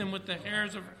wipe them with the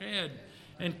hairs of her head,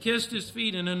 and kissed his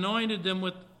feet, and anointed them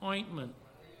with ointment.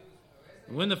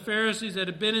 And when the Pharisees that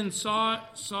had been in saw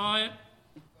it,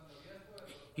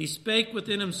 he spake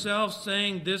within himself,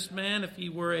 saying, This man, if he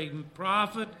were a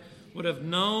prophet, would have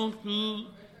known who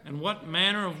and what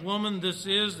manner of woman this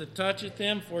is that toucheth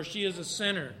him, for she is a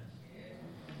sinner.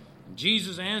 And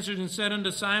Jesus answered and said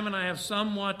unto Simon, I have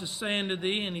somewhat to say unto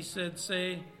thee. And he said,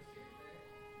 Say.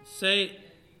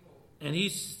 And he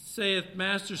saith,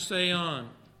 Master, say on.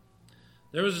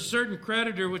 There was a certain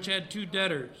creditor which had 2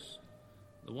 debtors.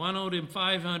 The one owed him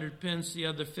 500 pence, the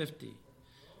other 50.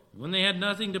 When they had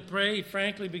nothing to pay, he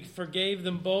frankly forgave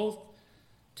them both.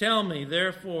 Tell me,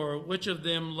 therefore, which of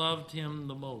them loved him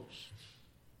the most?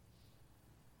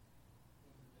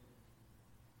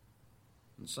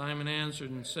 And Simon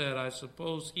answered and said, I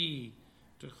suppose he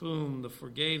to whom the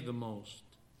forgave the most.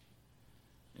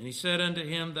 And he said unto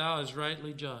him, Thou hast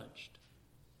rightly judged.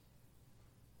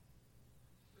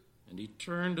 And he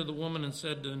turned to the woman and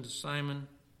said unto Simon,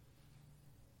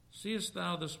 Seest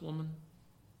thou this woman?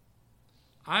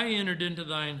 I entered into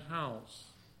thine house,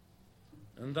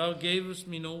 and thou gavest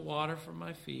me no water for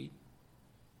my feet,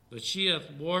 but she hath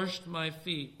washed my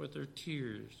feet with her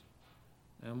tears,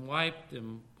 and wiped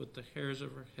them with the hairs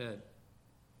of her head.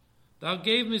 Thou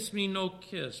gavest me no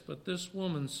kiss, but this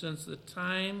woman, since the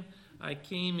time I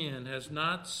came in, has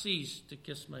not ceased to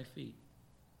kiss my feet.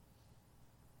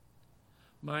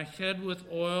 My head with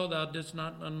oil thou didst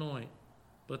not anoint,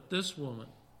 but this woman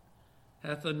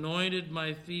hath anointed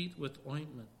my feet with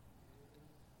ointment.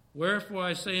 Wherefore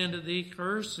I say unto thee,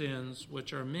 her sins,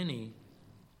 which are many,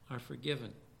 are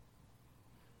forgiven.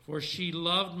 For she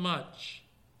loved much,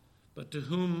 but to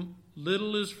whom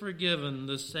little is forgiven,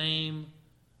 the same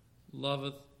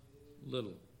loveth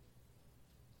little.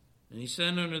 And he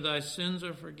said unto her, Thy sins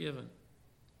are forgiven.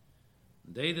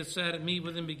 And they that sat at meat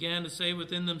with him began to say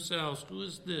within themselves, Who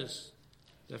is this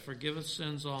that forgiveth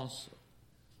sins also?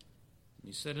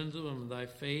 And he said unto them, Thy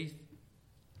faith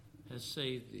has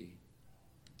saved thee.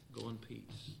 Go in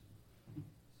peace.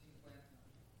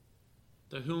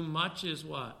 To whom much is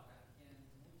what?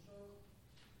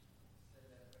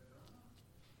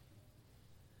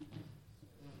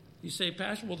 You say,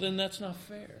 Pastor, well then that's not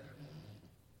fair.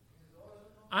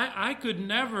 I could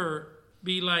never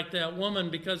be like that woman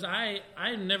because I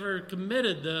never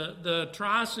committed the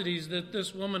atrocities that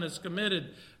this woman has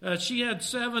committed. She had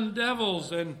 7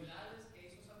 devils, and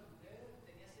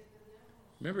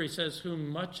remember he says, whom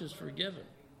much is forgiven.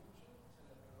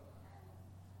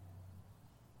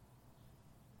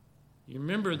 You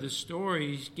remember the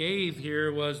story he gave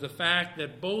here was the fact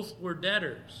that both were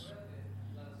debtors.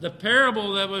 The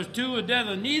parable that was 2 were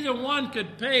debtors, neither one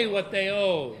could pay what they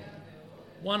owed.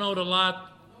 One owed a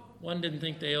lot, one didn't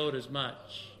think they owed as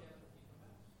much.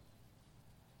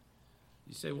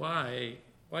 You say, why?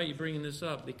 Why are you bringing this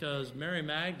up? Because Mary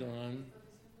Magdalene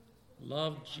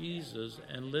loved Jesus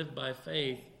and lived by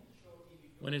faith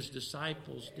when his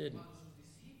disciples didn't.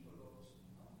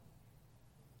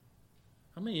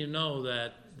 How many of you know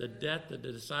that the debt that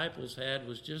the disciples had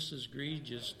was just as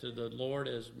egregious to the Lord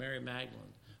as Mary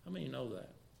Magdalene? How many of you know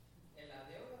that?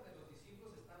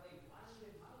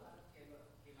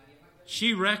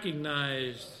 She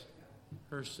recognized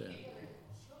her sin.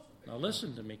 Now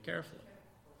listen to me carefully.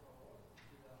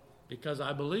 Because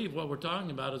I believe what we're talking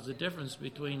about is the difference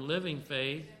between living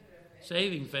faith,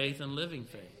 saving faith, and living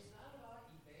faith.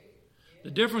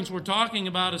 The difference we're talking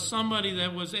about is somebody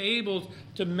that was able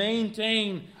to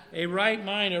maintain a right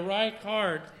mind, a right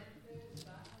heart.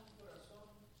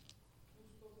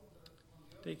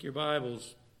 Take your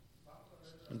Bibles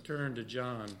and turn to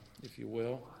John, if you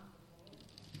will.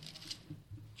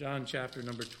 John chapter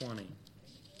number 20.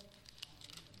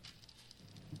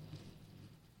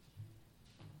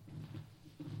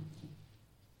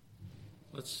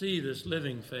 Let's see this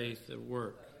living faith at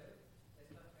work.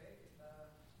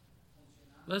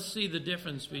 Let's see the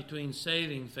difference between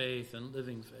saving faith and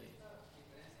living faith.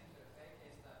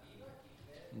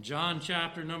 In John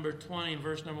chapter number 20,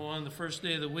 verse number 1, the first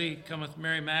day of the week cometh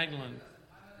Mary Magdalene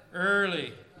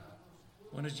early,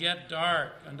 when it is yet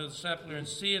dark, unto the sepulchre, and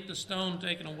seeth the stone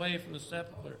taken away from the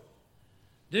sepulchre.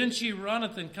 Then she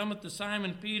runneth and cometh to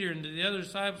Simon Peter and to the other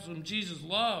disciples whom Jesus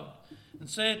loved, and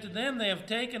saith to them, They have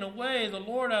taken away the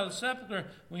Lord out of the sepulchre.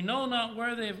 We know not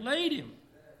where they have laid him.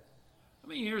 I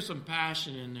mean, here's some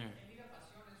passion in there.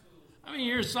 I mean,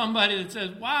 here's somebody that says,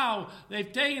 wow,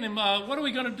 they've taken him. What are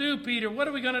we going to do, Peter? What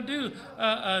are we going to do,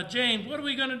 James? What are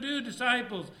we going to do,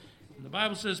 disciples? And the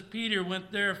Bible says Peter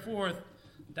went there forth.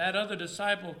 That other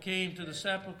disciple came to the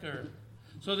sepulchre.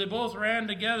 So they both ran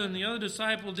together, and the other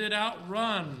disciple did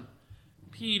outrun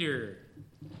Peter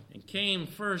and came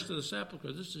first to the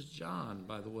sepulchre. This is John,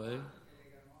 by the way.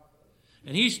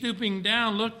 And he, stooping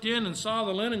down, looked in and saw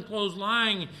the linen clothes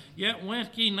lying, yet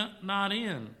went he not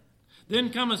in.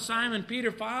 Then cometh Simon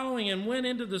Peter following, and went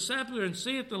into the sepulchre, and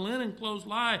seeth the linen clothes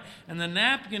lie, and the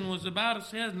napkin was about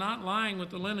his head, not lying with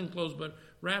the linen clothes, but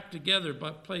wrapped together,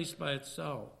 but placed by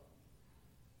itself.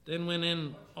 Then went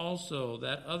in also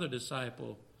that other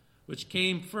disciple, which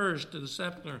came first to the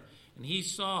sepulchre, and he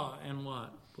saw, and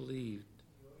what? Believed.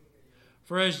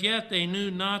 For as yet they knew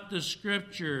not the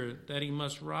scripture, that he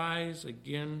must rise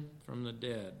again from the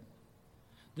dead.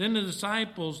 Then the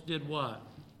disciples did what?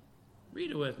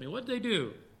 Read it with me. What did they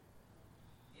do?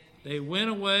 They went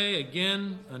away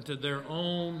again unto their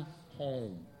own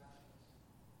home.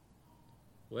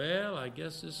 Well, I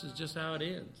guess this is just how it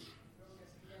ends.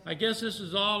 I guess this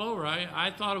is all over.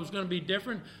 I thought it was going to be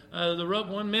different.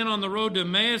 One man on the road to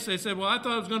Emmaus, they said, well, I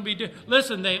thought it was going to be different.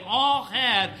 Listen, they all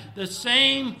had the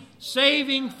same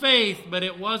saving faith, but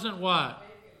it wasn't what?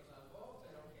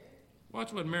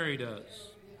 Watch what Mary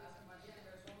does.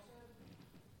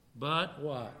 But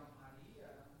what?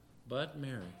 But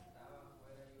Mary.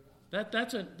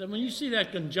 When you see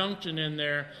that conjunction in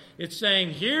there, it's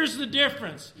saying, here's the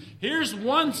difference. Here's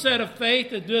one set of faith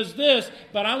that does this,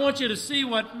 but I want you to see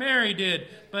what Mary did.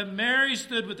 But Mary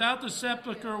stood without the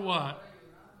sepulchre, what?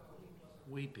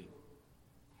 Weeping.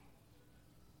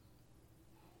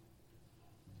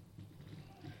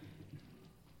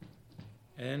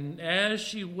 And as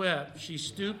she wept, she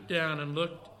stooped down and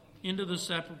looked into the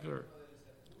sepulchre,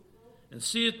 and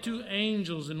seeth two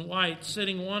angels in white,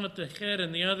 sitting one at the head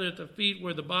and the other at the feet,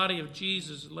 where the body of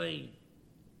Jesus lay.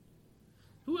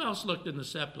 Who else looked in the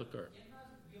sepulchre?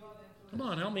 Come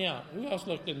on, help me out. Who else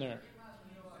looked in there?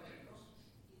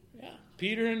 Yeah,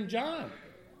 Peter and John.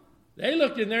 They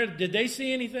looked in there. Did they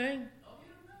see anything?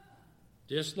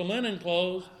 Just the linen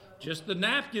clothes, just the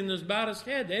napkin that's about his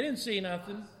head. They didn't see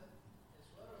nothing.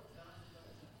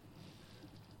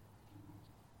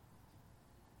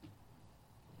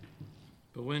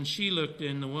 But when she looked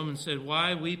in, the woman said,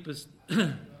 why weepest?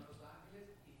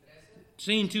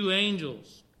 Seen two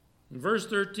angels. In verse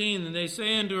 13, and they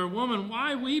say unto her, woman,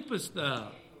 why weepest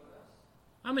thou?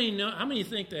 How many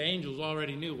think the angels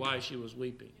already knew why she was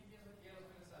weeping?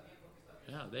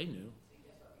 Yeah, they knew.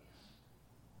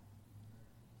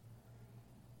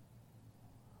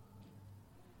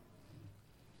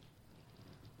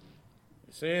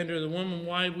 Say unto her, the woman,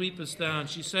 why weepest thou? And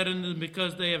she said unto them,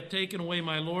 because they have taken away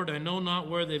my Lord, I know not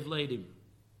where they've laid him.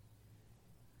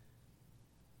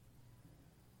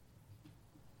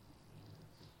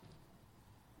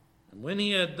 And when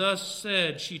he had thus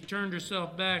said, she turned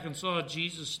herself back and saw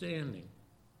Jesus standing,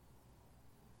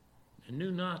 and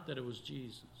knew not that it was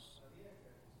Jesus.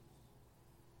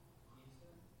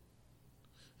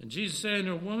 And Jesus said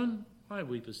unto her, woman, why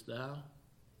weepest thou?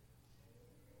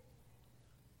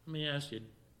 Let me ask you,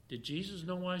 did Jesus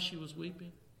know why she was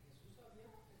weeping?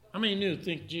 How many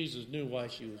think Jesus knew why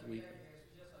she was weeping?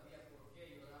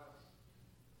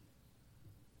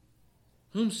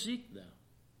 Whom seek thou?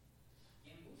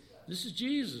 This is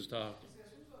Jesus talking.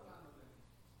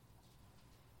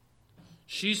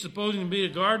 She, supposing to be a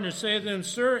gardener, saith then,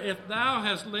 sir, if thou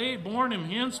hast borne him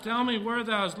hence, tell me where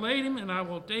thou hast laid him, and I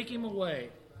will take him away.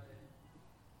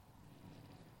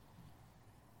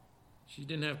 She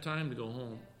didn't have time to go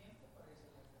home.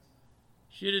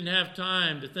 She didn't have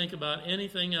time to think about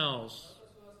anything else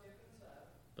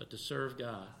but to serve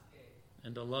God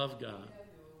and to love God.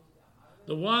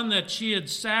 The one that she had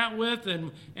sat with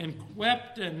and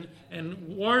wept and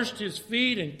washed his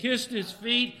feet and kissed his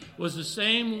feet was the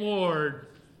same Lord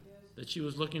that she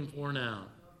was looking for now.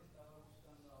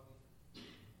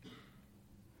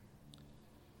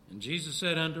 And Jesus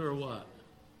said unto her, what?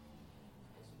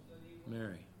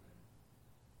 Mary.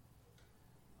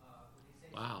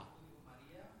 Wow.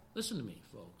 Listen to me,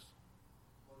 folks.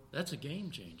 That's a game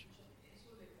changer.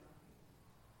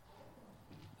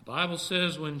 The Bible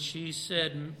says when he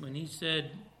said,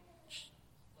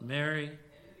 Mary,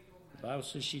 the Bible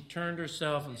says she turned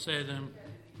herself and said to him,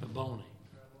 Rabboni.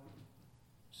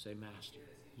 Say, Master,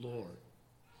 Lord.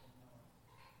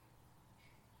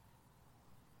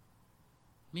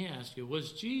 Let me ask you,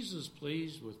 was Jesus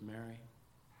pleased with Mary?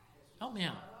 Help me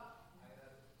out.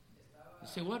 You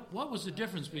say, what was the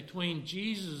difference between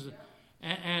Jesus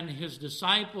and his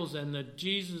disciples and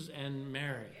Jesus and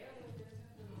Mary?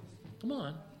 Come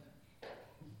on.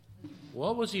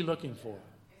 What was he looking for?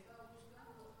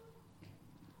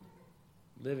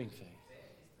 Living faith.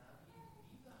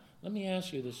 Let me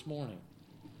ask you this morning.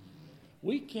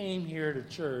 We came here to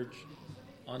church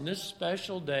on this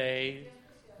special day,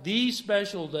 the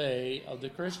special day of the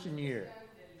Christian year.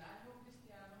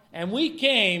 And we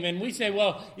came and we say,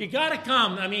 well, you got to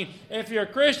come. I mean, if you're a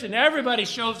Christian, everybody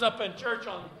shows up in church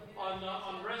on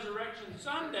Resurrection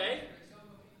Sunday.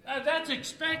 That's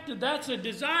expected. That's a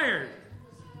desire.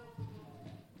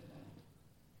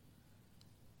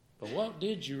 But what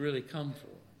did you really come for?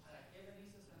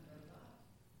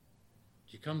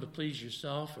 Did you come to please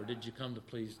yourself or did you come to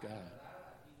please God?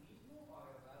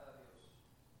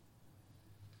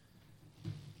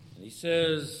 And he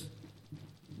says,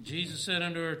 Jesus said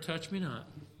unto her, touch me not.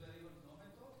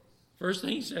 First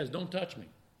thing he says, don't touch me.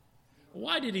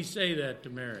 Why did he say that to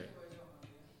Mary?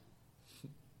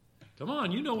 Come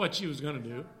on, you know what she was going to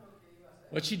do.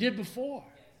 What she did before.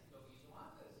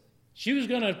 She was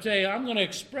going to say, I'm going to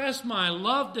express my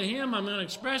love to him. I'm going to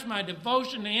express my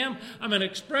devotion to him. I'm going to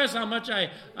express how much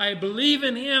I believe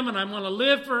in him, and I want to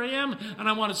live for him, and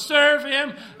I want to serve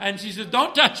him. And she says,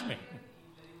 don't touch me.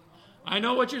 I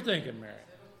know what you're thinking, Mary.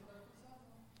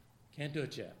 Can't do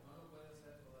it yet.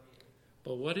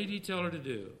 But what did he tell her to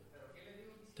do?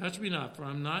 Touch me not, for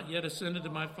I'm not yet ascended to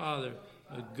my Father.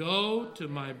 But go to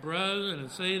my brethren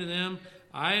and say to them,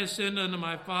 I ascend unto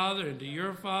my Father, and to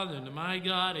your Father, and to my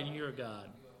God, and your God.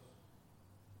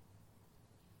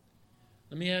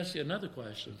 Let me ask you another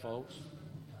question, folks.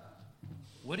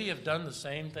 Would he have done the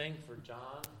same thing for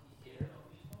John here?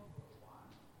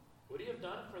 Would he have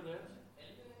done it for this?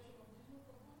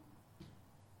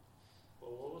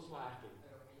 Well, what was lacking?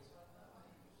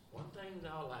 One thing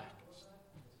thou lackest.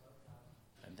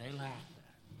 And they lacked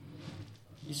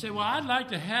that. You say, well, I'd like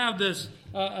to have this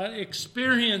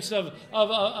experience of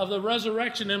the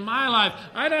resurrection in my life.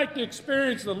 I'd like to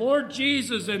experience the Lord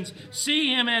Jesus and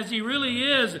see him as he really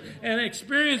is and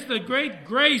experience the great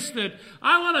grace that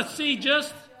I want to see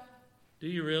just... Do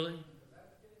you really?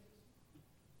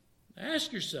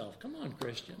 Ask yourself. Come on,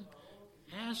 Christian.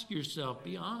 Ask yourself.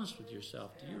 Be honest with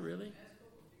yourself. Do you really?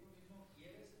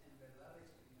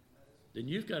 Then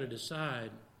you've got to decide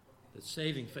that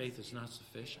saving faith is not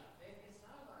sufficient.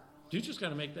 You just got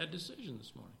to make that decision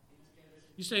this morning.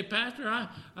 You say, Pastor,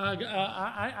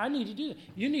 I need to do that.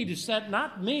 You need to set,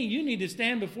 not me, you need to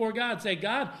stand before God and say,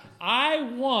 God, I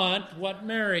want what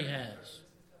Mary has.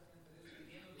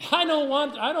 I don't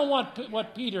want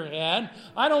what Peter had.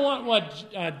 I don't want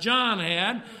what John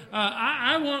had.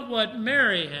 I want what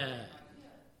Mary had.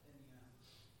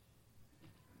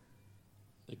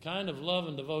 The kind of love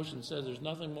and devotion says there's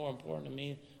nothing more important to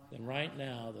me than right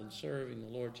now than serving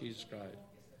the Lord Jesus Christ.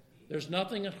 There's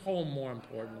nothing at home more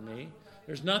important to me.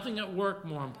 There's nothing at work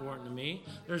more important to me.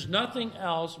 There's nothing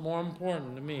else more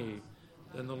important to me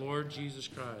than the Lord Jesus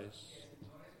Christ.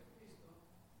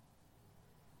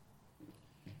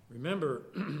 Remember,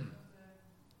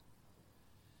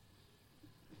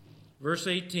 verse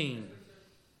 18,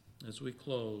 as we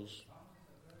close.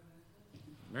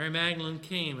 Mary Magdalene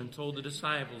came and told the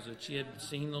disciples that she had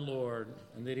seen the Lord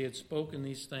and that he had spoken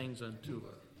these things unto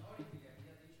her.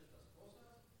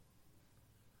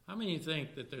 How many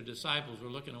think that their disciples were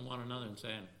looking at one another and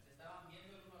saying,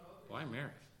 why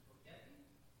Mary?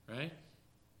 Right?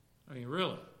 I mean,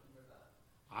 really?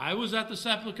 I was at the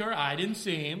sepulcher. I didn't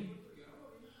see him.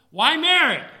 Why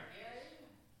Mary?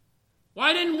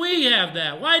 Why didn't we have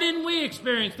that? Why didn't we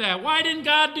experience that? Why didn't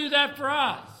God do that for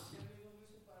us?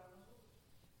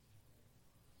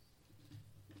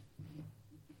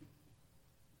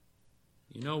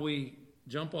 You know, we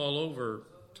jump all over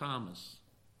Thomas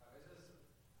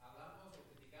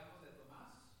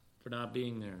for not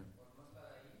being there.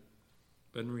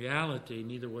 But in reality,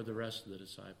 neither were the rest of the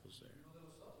disciples there.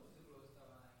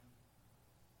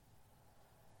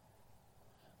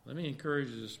 Let me encourage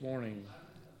you this morning.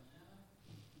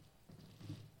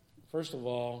 First of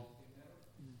all,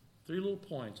 3 little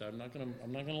points. I'm not going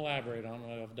to elaborate on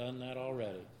it. I've done that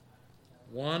already.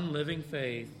 1, living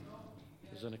faith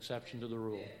is an exception to the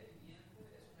rule.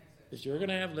 If you're going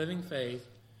to have living faith,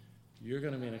 you're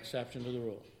going to be an exception to the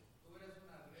rule.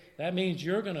 That means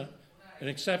you're going to, an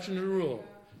exception to the rule,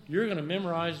 you're going to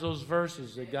memorize those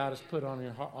verses that God has put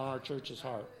on our church's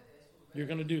heart. You're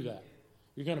going to do that.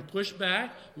 You're going to push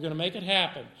back. You're going to make it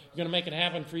happen. You're going to make it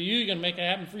happen for you. You're going to make it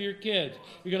happen for your kids.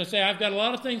 You're going to say, I've got a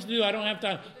lot of things to do. I don't have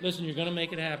time. Listen, you're going to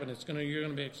make it happen. You're going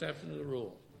to be an exception to the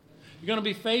rule. You're going to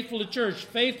be faithful to church,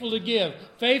 faithful to give,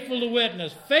 faithful to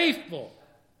witness, faithful.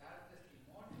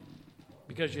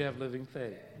 Because you have living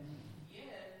faith.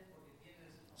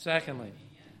 Secondly,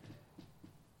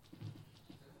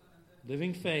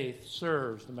 living faith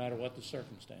serves no matter what the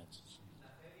circumstances.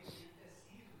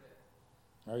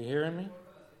 Are you hearing me?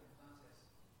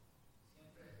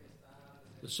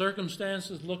 The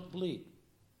circumstances look bleak.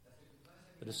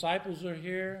 The disciples are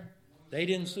here. They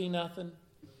didn't see nothing.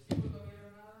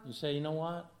 You say, you know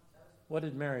what? What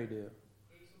did Mary do?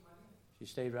 She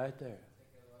stayed right there.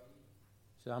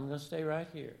 She said, I'm going to stay right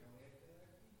here.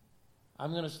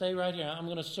 I'm going to stay right here. I'm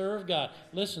going to serve God.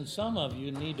 Listen, some of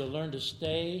you need to learn to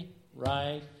stay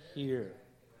right here.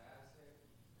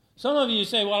 Some of you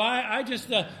say, well,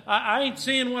 I ain't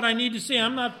seeing what I need to see.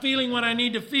 I'm not feeling what I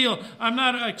need to feel. I'm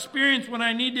not experiencing what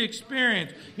I need to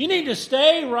experience. You need to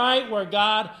stay right where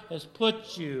God has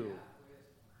put you.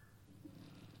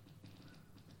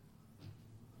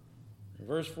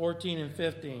 Verse 14 and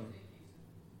 15.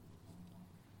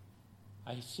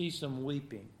 I see some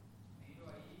weeping.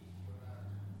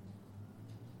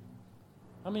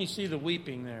 How many see the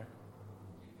weeping there?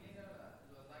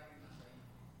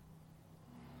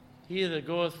 He that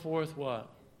goeth forth what?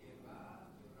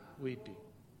 Weeping.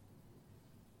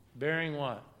 Bearing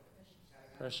what?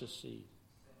 Precious seed.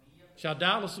 Shall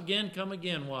doubtless again come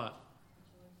again what?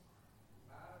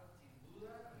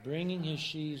 Bringing his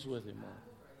sheaves with him.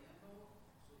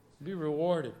 Be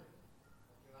rewarded.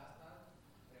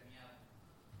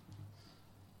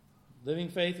 Living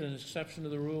faith is an exception to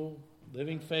the rule.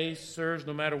 Living faith serves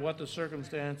no matter what the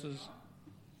circumstances.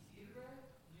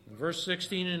 In verse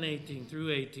 16 and 18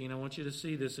 through 18, I want you to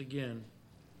see this again.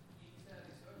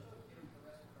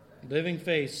 Living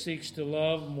faith seeks to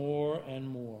love more and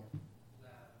more.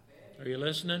 Are you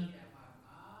listening?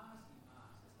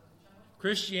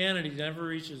 Christianity never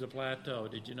reaches a plateau.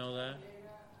 Did you know that?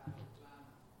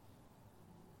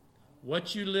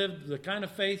 What you lived, the kind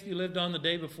of faith you lived on the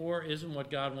day before isn't what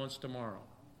God wants tomorrow.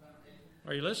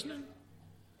 Are you listening?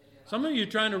 Some of you are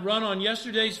trying to run on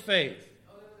yesterday's faith.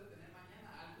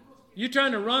 You're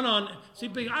trying to run on, see,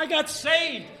 I got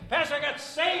saved. Pastor, I got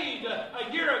saved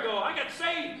a year ago. I got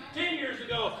saved 10 years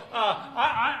ago.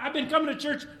 I've been coming to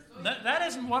church. That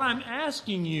isn't what I'm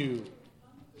asking you.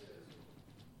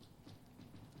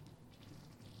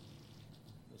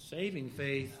 The saving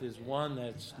faith is one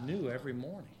that's new every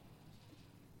morning.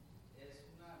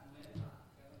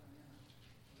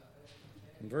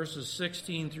 In verses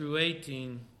 16 through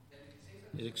 18,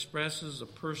 it expresses a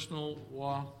personal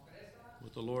walk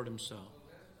with the Lord himself.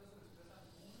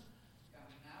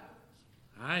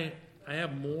 I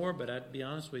have more, but I'd be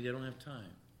honest with you, I don't have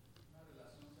time.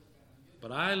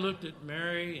 But I looked at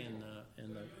Mary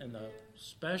in the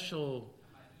special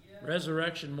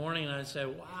resurrection morning, and I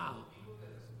said, wow,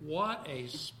 what a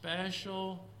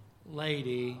special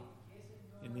lady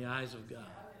in the eyes of God.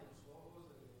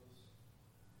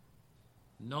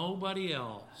 Nobody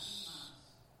else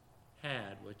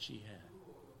had what she had.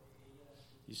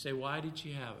 You say, why did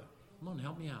she have it? Come on,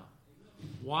 help me out.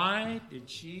 Why did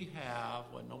she have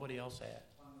what nobody else had?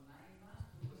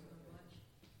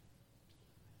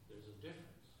 There's a difference.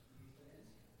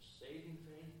 Saving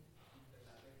faith.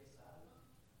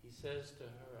 He says to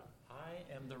her,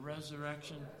 I am the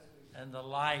resurrection and the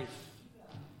life.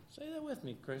 Say that with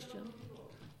me, Christian.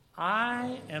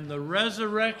 I am the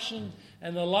resurrection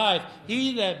and the life.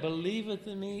 He that believeth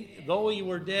in me, though he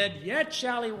were dead, yet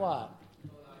shall he what?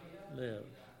 Live.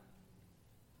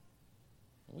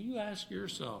 Well, you ask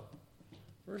yourself,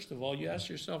 first of all, you ask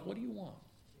yourself, what do you want?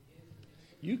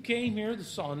 You came here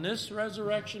on this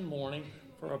resurrection morning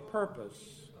for a purpose.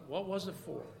 What was it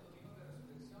for?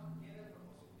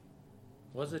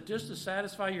 Was it just to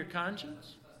satisfy your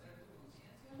conscience?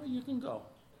 Well, you can go.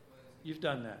 You've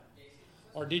done that.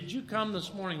 Or did you come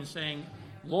this morning saying,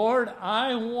 Lord,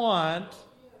 I want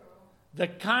the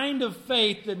kind of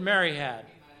faith that Mary had.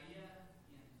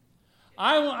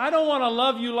 I don't want to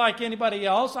love you like anybody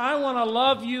else. I want to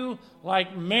love you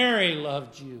like Mary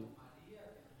loved you.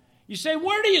 You say,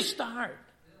 where do you start?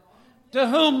 To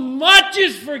whom much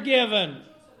is forgiven.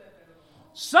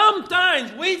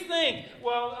 Sometimes we think,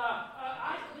 well,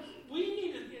 we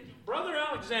need Brother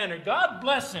Alexander, God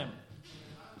bless him.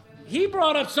 He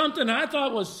brought up something I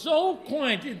thought was so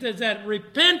quaint. It is that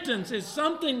repentance is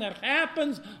something that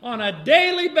happens on a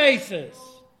daily basis.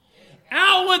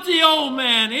 Out with the old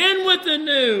man, in with the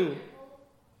new.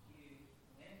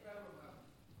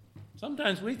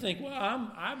 Sometimes we think, well,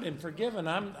 I've been forgiven.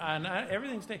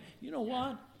 Everything's taken. You know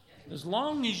what? As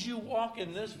long as you walk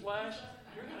in this flesh,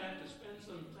 you're going to have to spend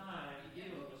some time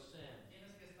dealing with sin.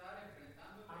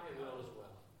 I will as well.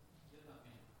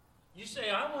 You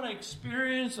say, I want to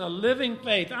experience a living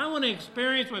faith. I want to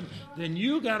experience what. Then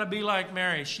you got to be like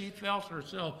Mary. She felt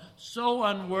herself so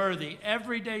unworthy.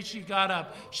 Every day she got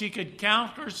up, she could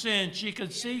count her sins. She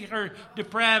could see her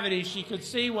depravity. She could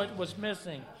see what was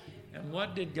missing. And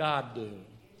what did God do?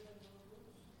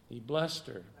 He blessed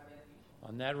her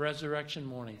on that resurrection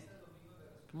morning.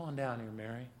 Come on down here,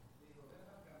 Mary.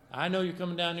 I know you're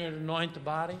coming down here to anoint the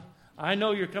body. I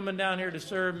know you're coming down here to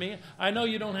serve me. I know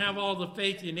you don't have all the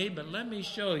faith you need, but let me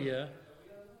show you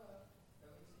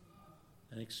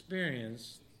an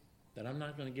experience that I'm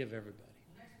not going to give everybody.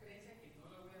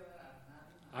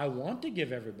 I want to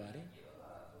give everybody,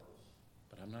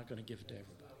 but I'm not going to give it to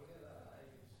everybody.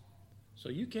 So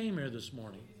you came here this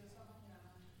morning.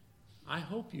 I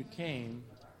hope you came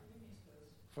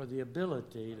for the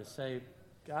ability to say,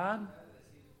 God,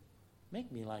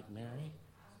 make me like Mary.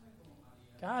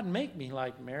 God, make me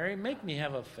like Mary. Make me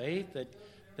have a faith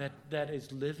that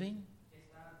is living.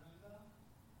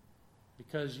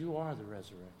 Because you are the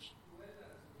resurrection.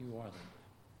 You are the.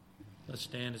 Let's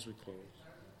stand as we close.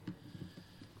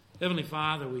 Heavenly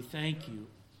Father, we thank you,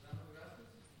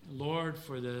 Lord,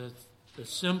 for the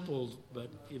simple but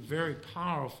very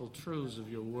powerful truths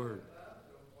of your word.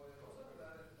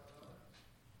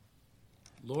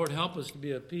 Lord, help us to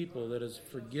be a people that is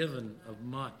forgiven of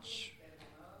much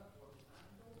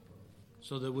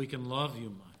so that we can love you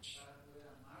much.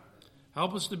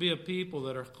 Help us to be a people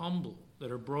that are humble, that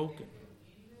are broken,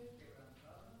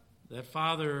 that,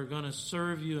 Father, are going to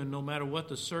serve you and no matter what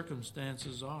the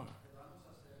circumstances are.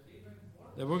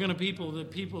 That we're going to be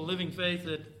people living faith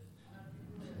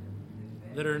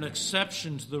that are an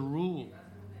exception to the rule.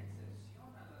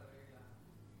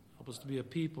 Help us to be a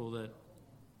people that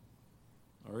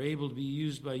are able to be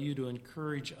used by you to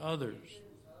encourage others,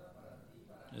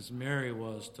 as Mary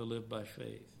was, to live by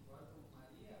faith.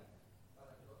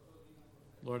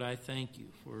 Lord, I thank you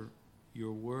for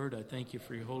your word. I thank you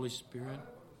for your Holy Spirit.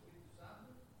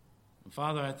 And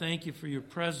Father, I thank you for your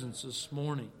presence this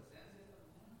morning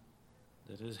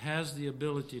that has the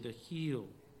ability to heal,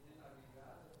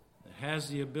 that has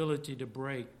the ability to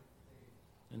break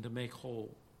and to make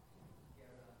whole.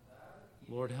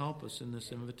 Lord, help us in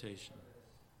this invitation.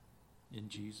 In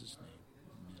Jesus' name,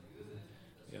 amen.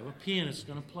 We have a pianist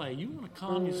going to play. You want to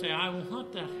come, you say, I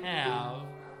want to have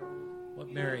what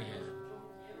Mary had.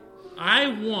 I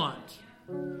want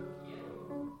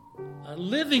a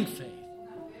living faith.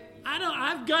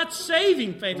 I've got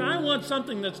saving faith. I want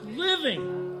something that's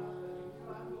living.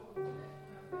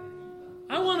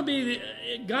 I want to be,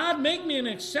 God, make me an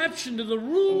exception to the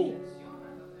rule.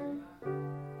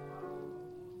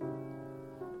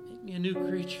 Make me a new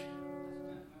creature.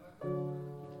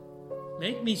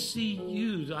 Make me see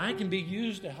you. I can be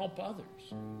used to help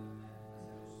others.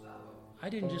 I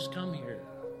didn't just come here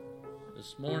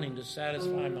this morning to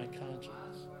satisfy my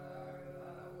conscience.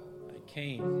 I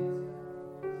came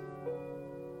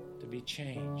to be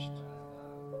changed.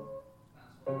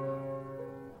 I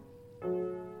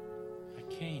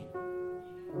came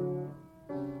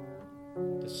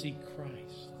to seek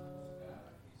Christ.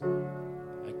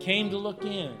 I came to look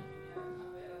in.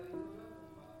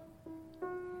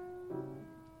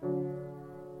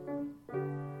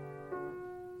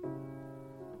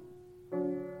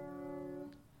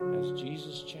 Has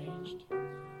Jesus changed?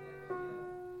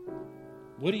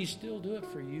 Would he still do it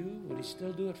for you? Would he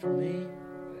still do it for me?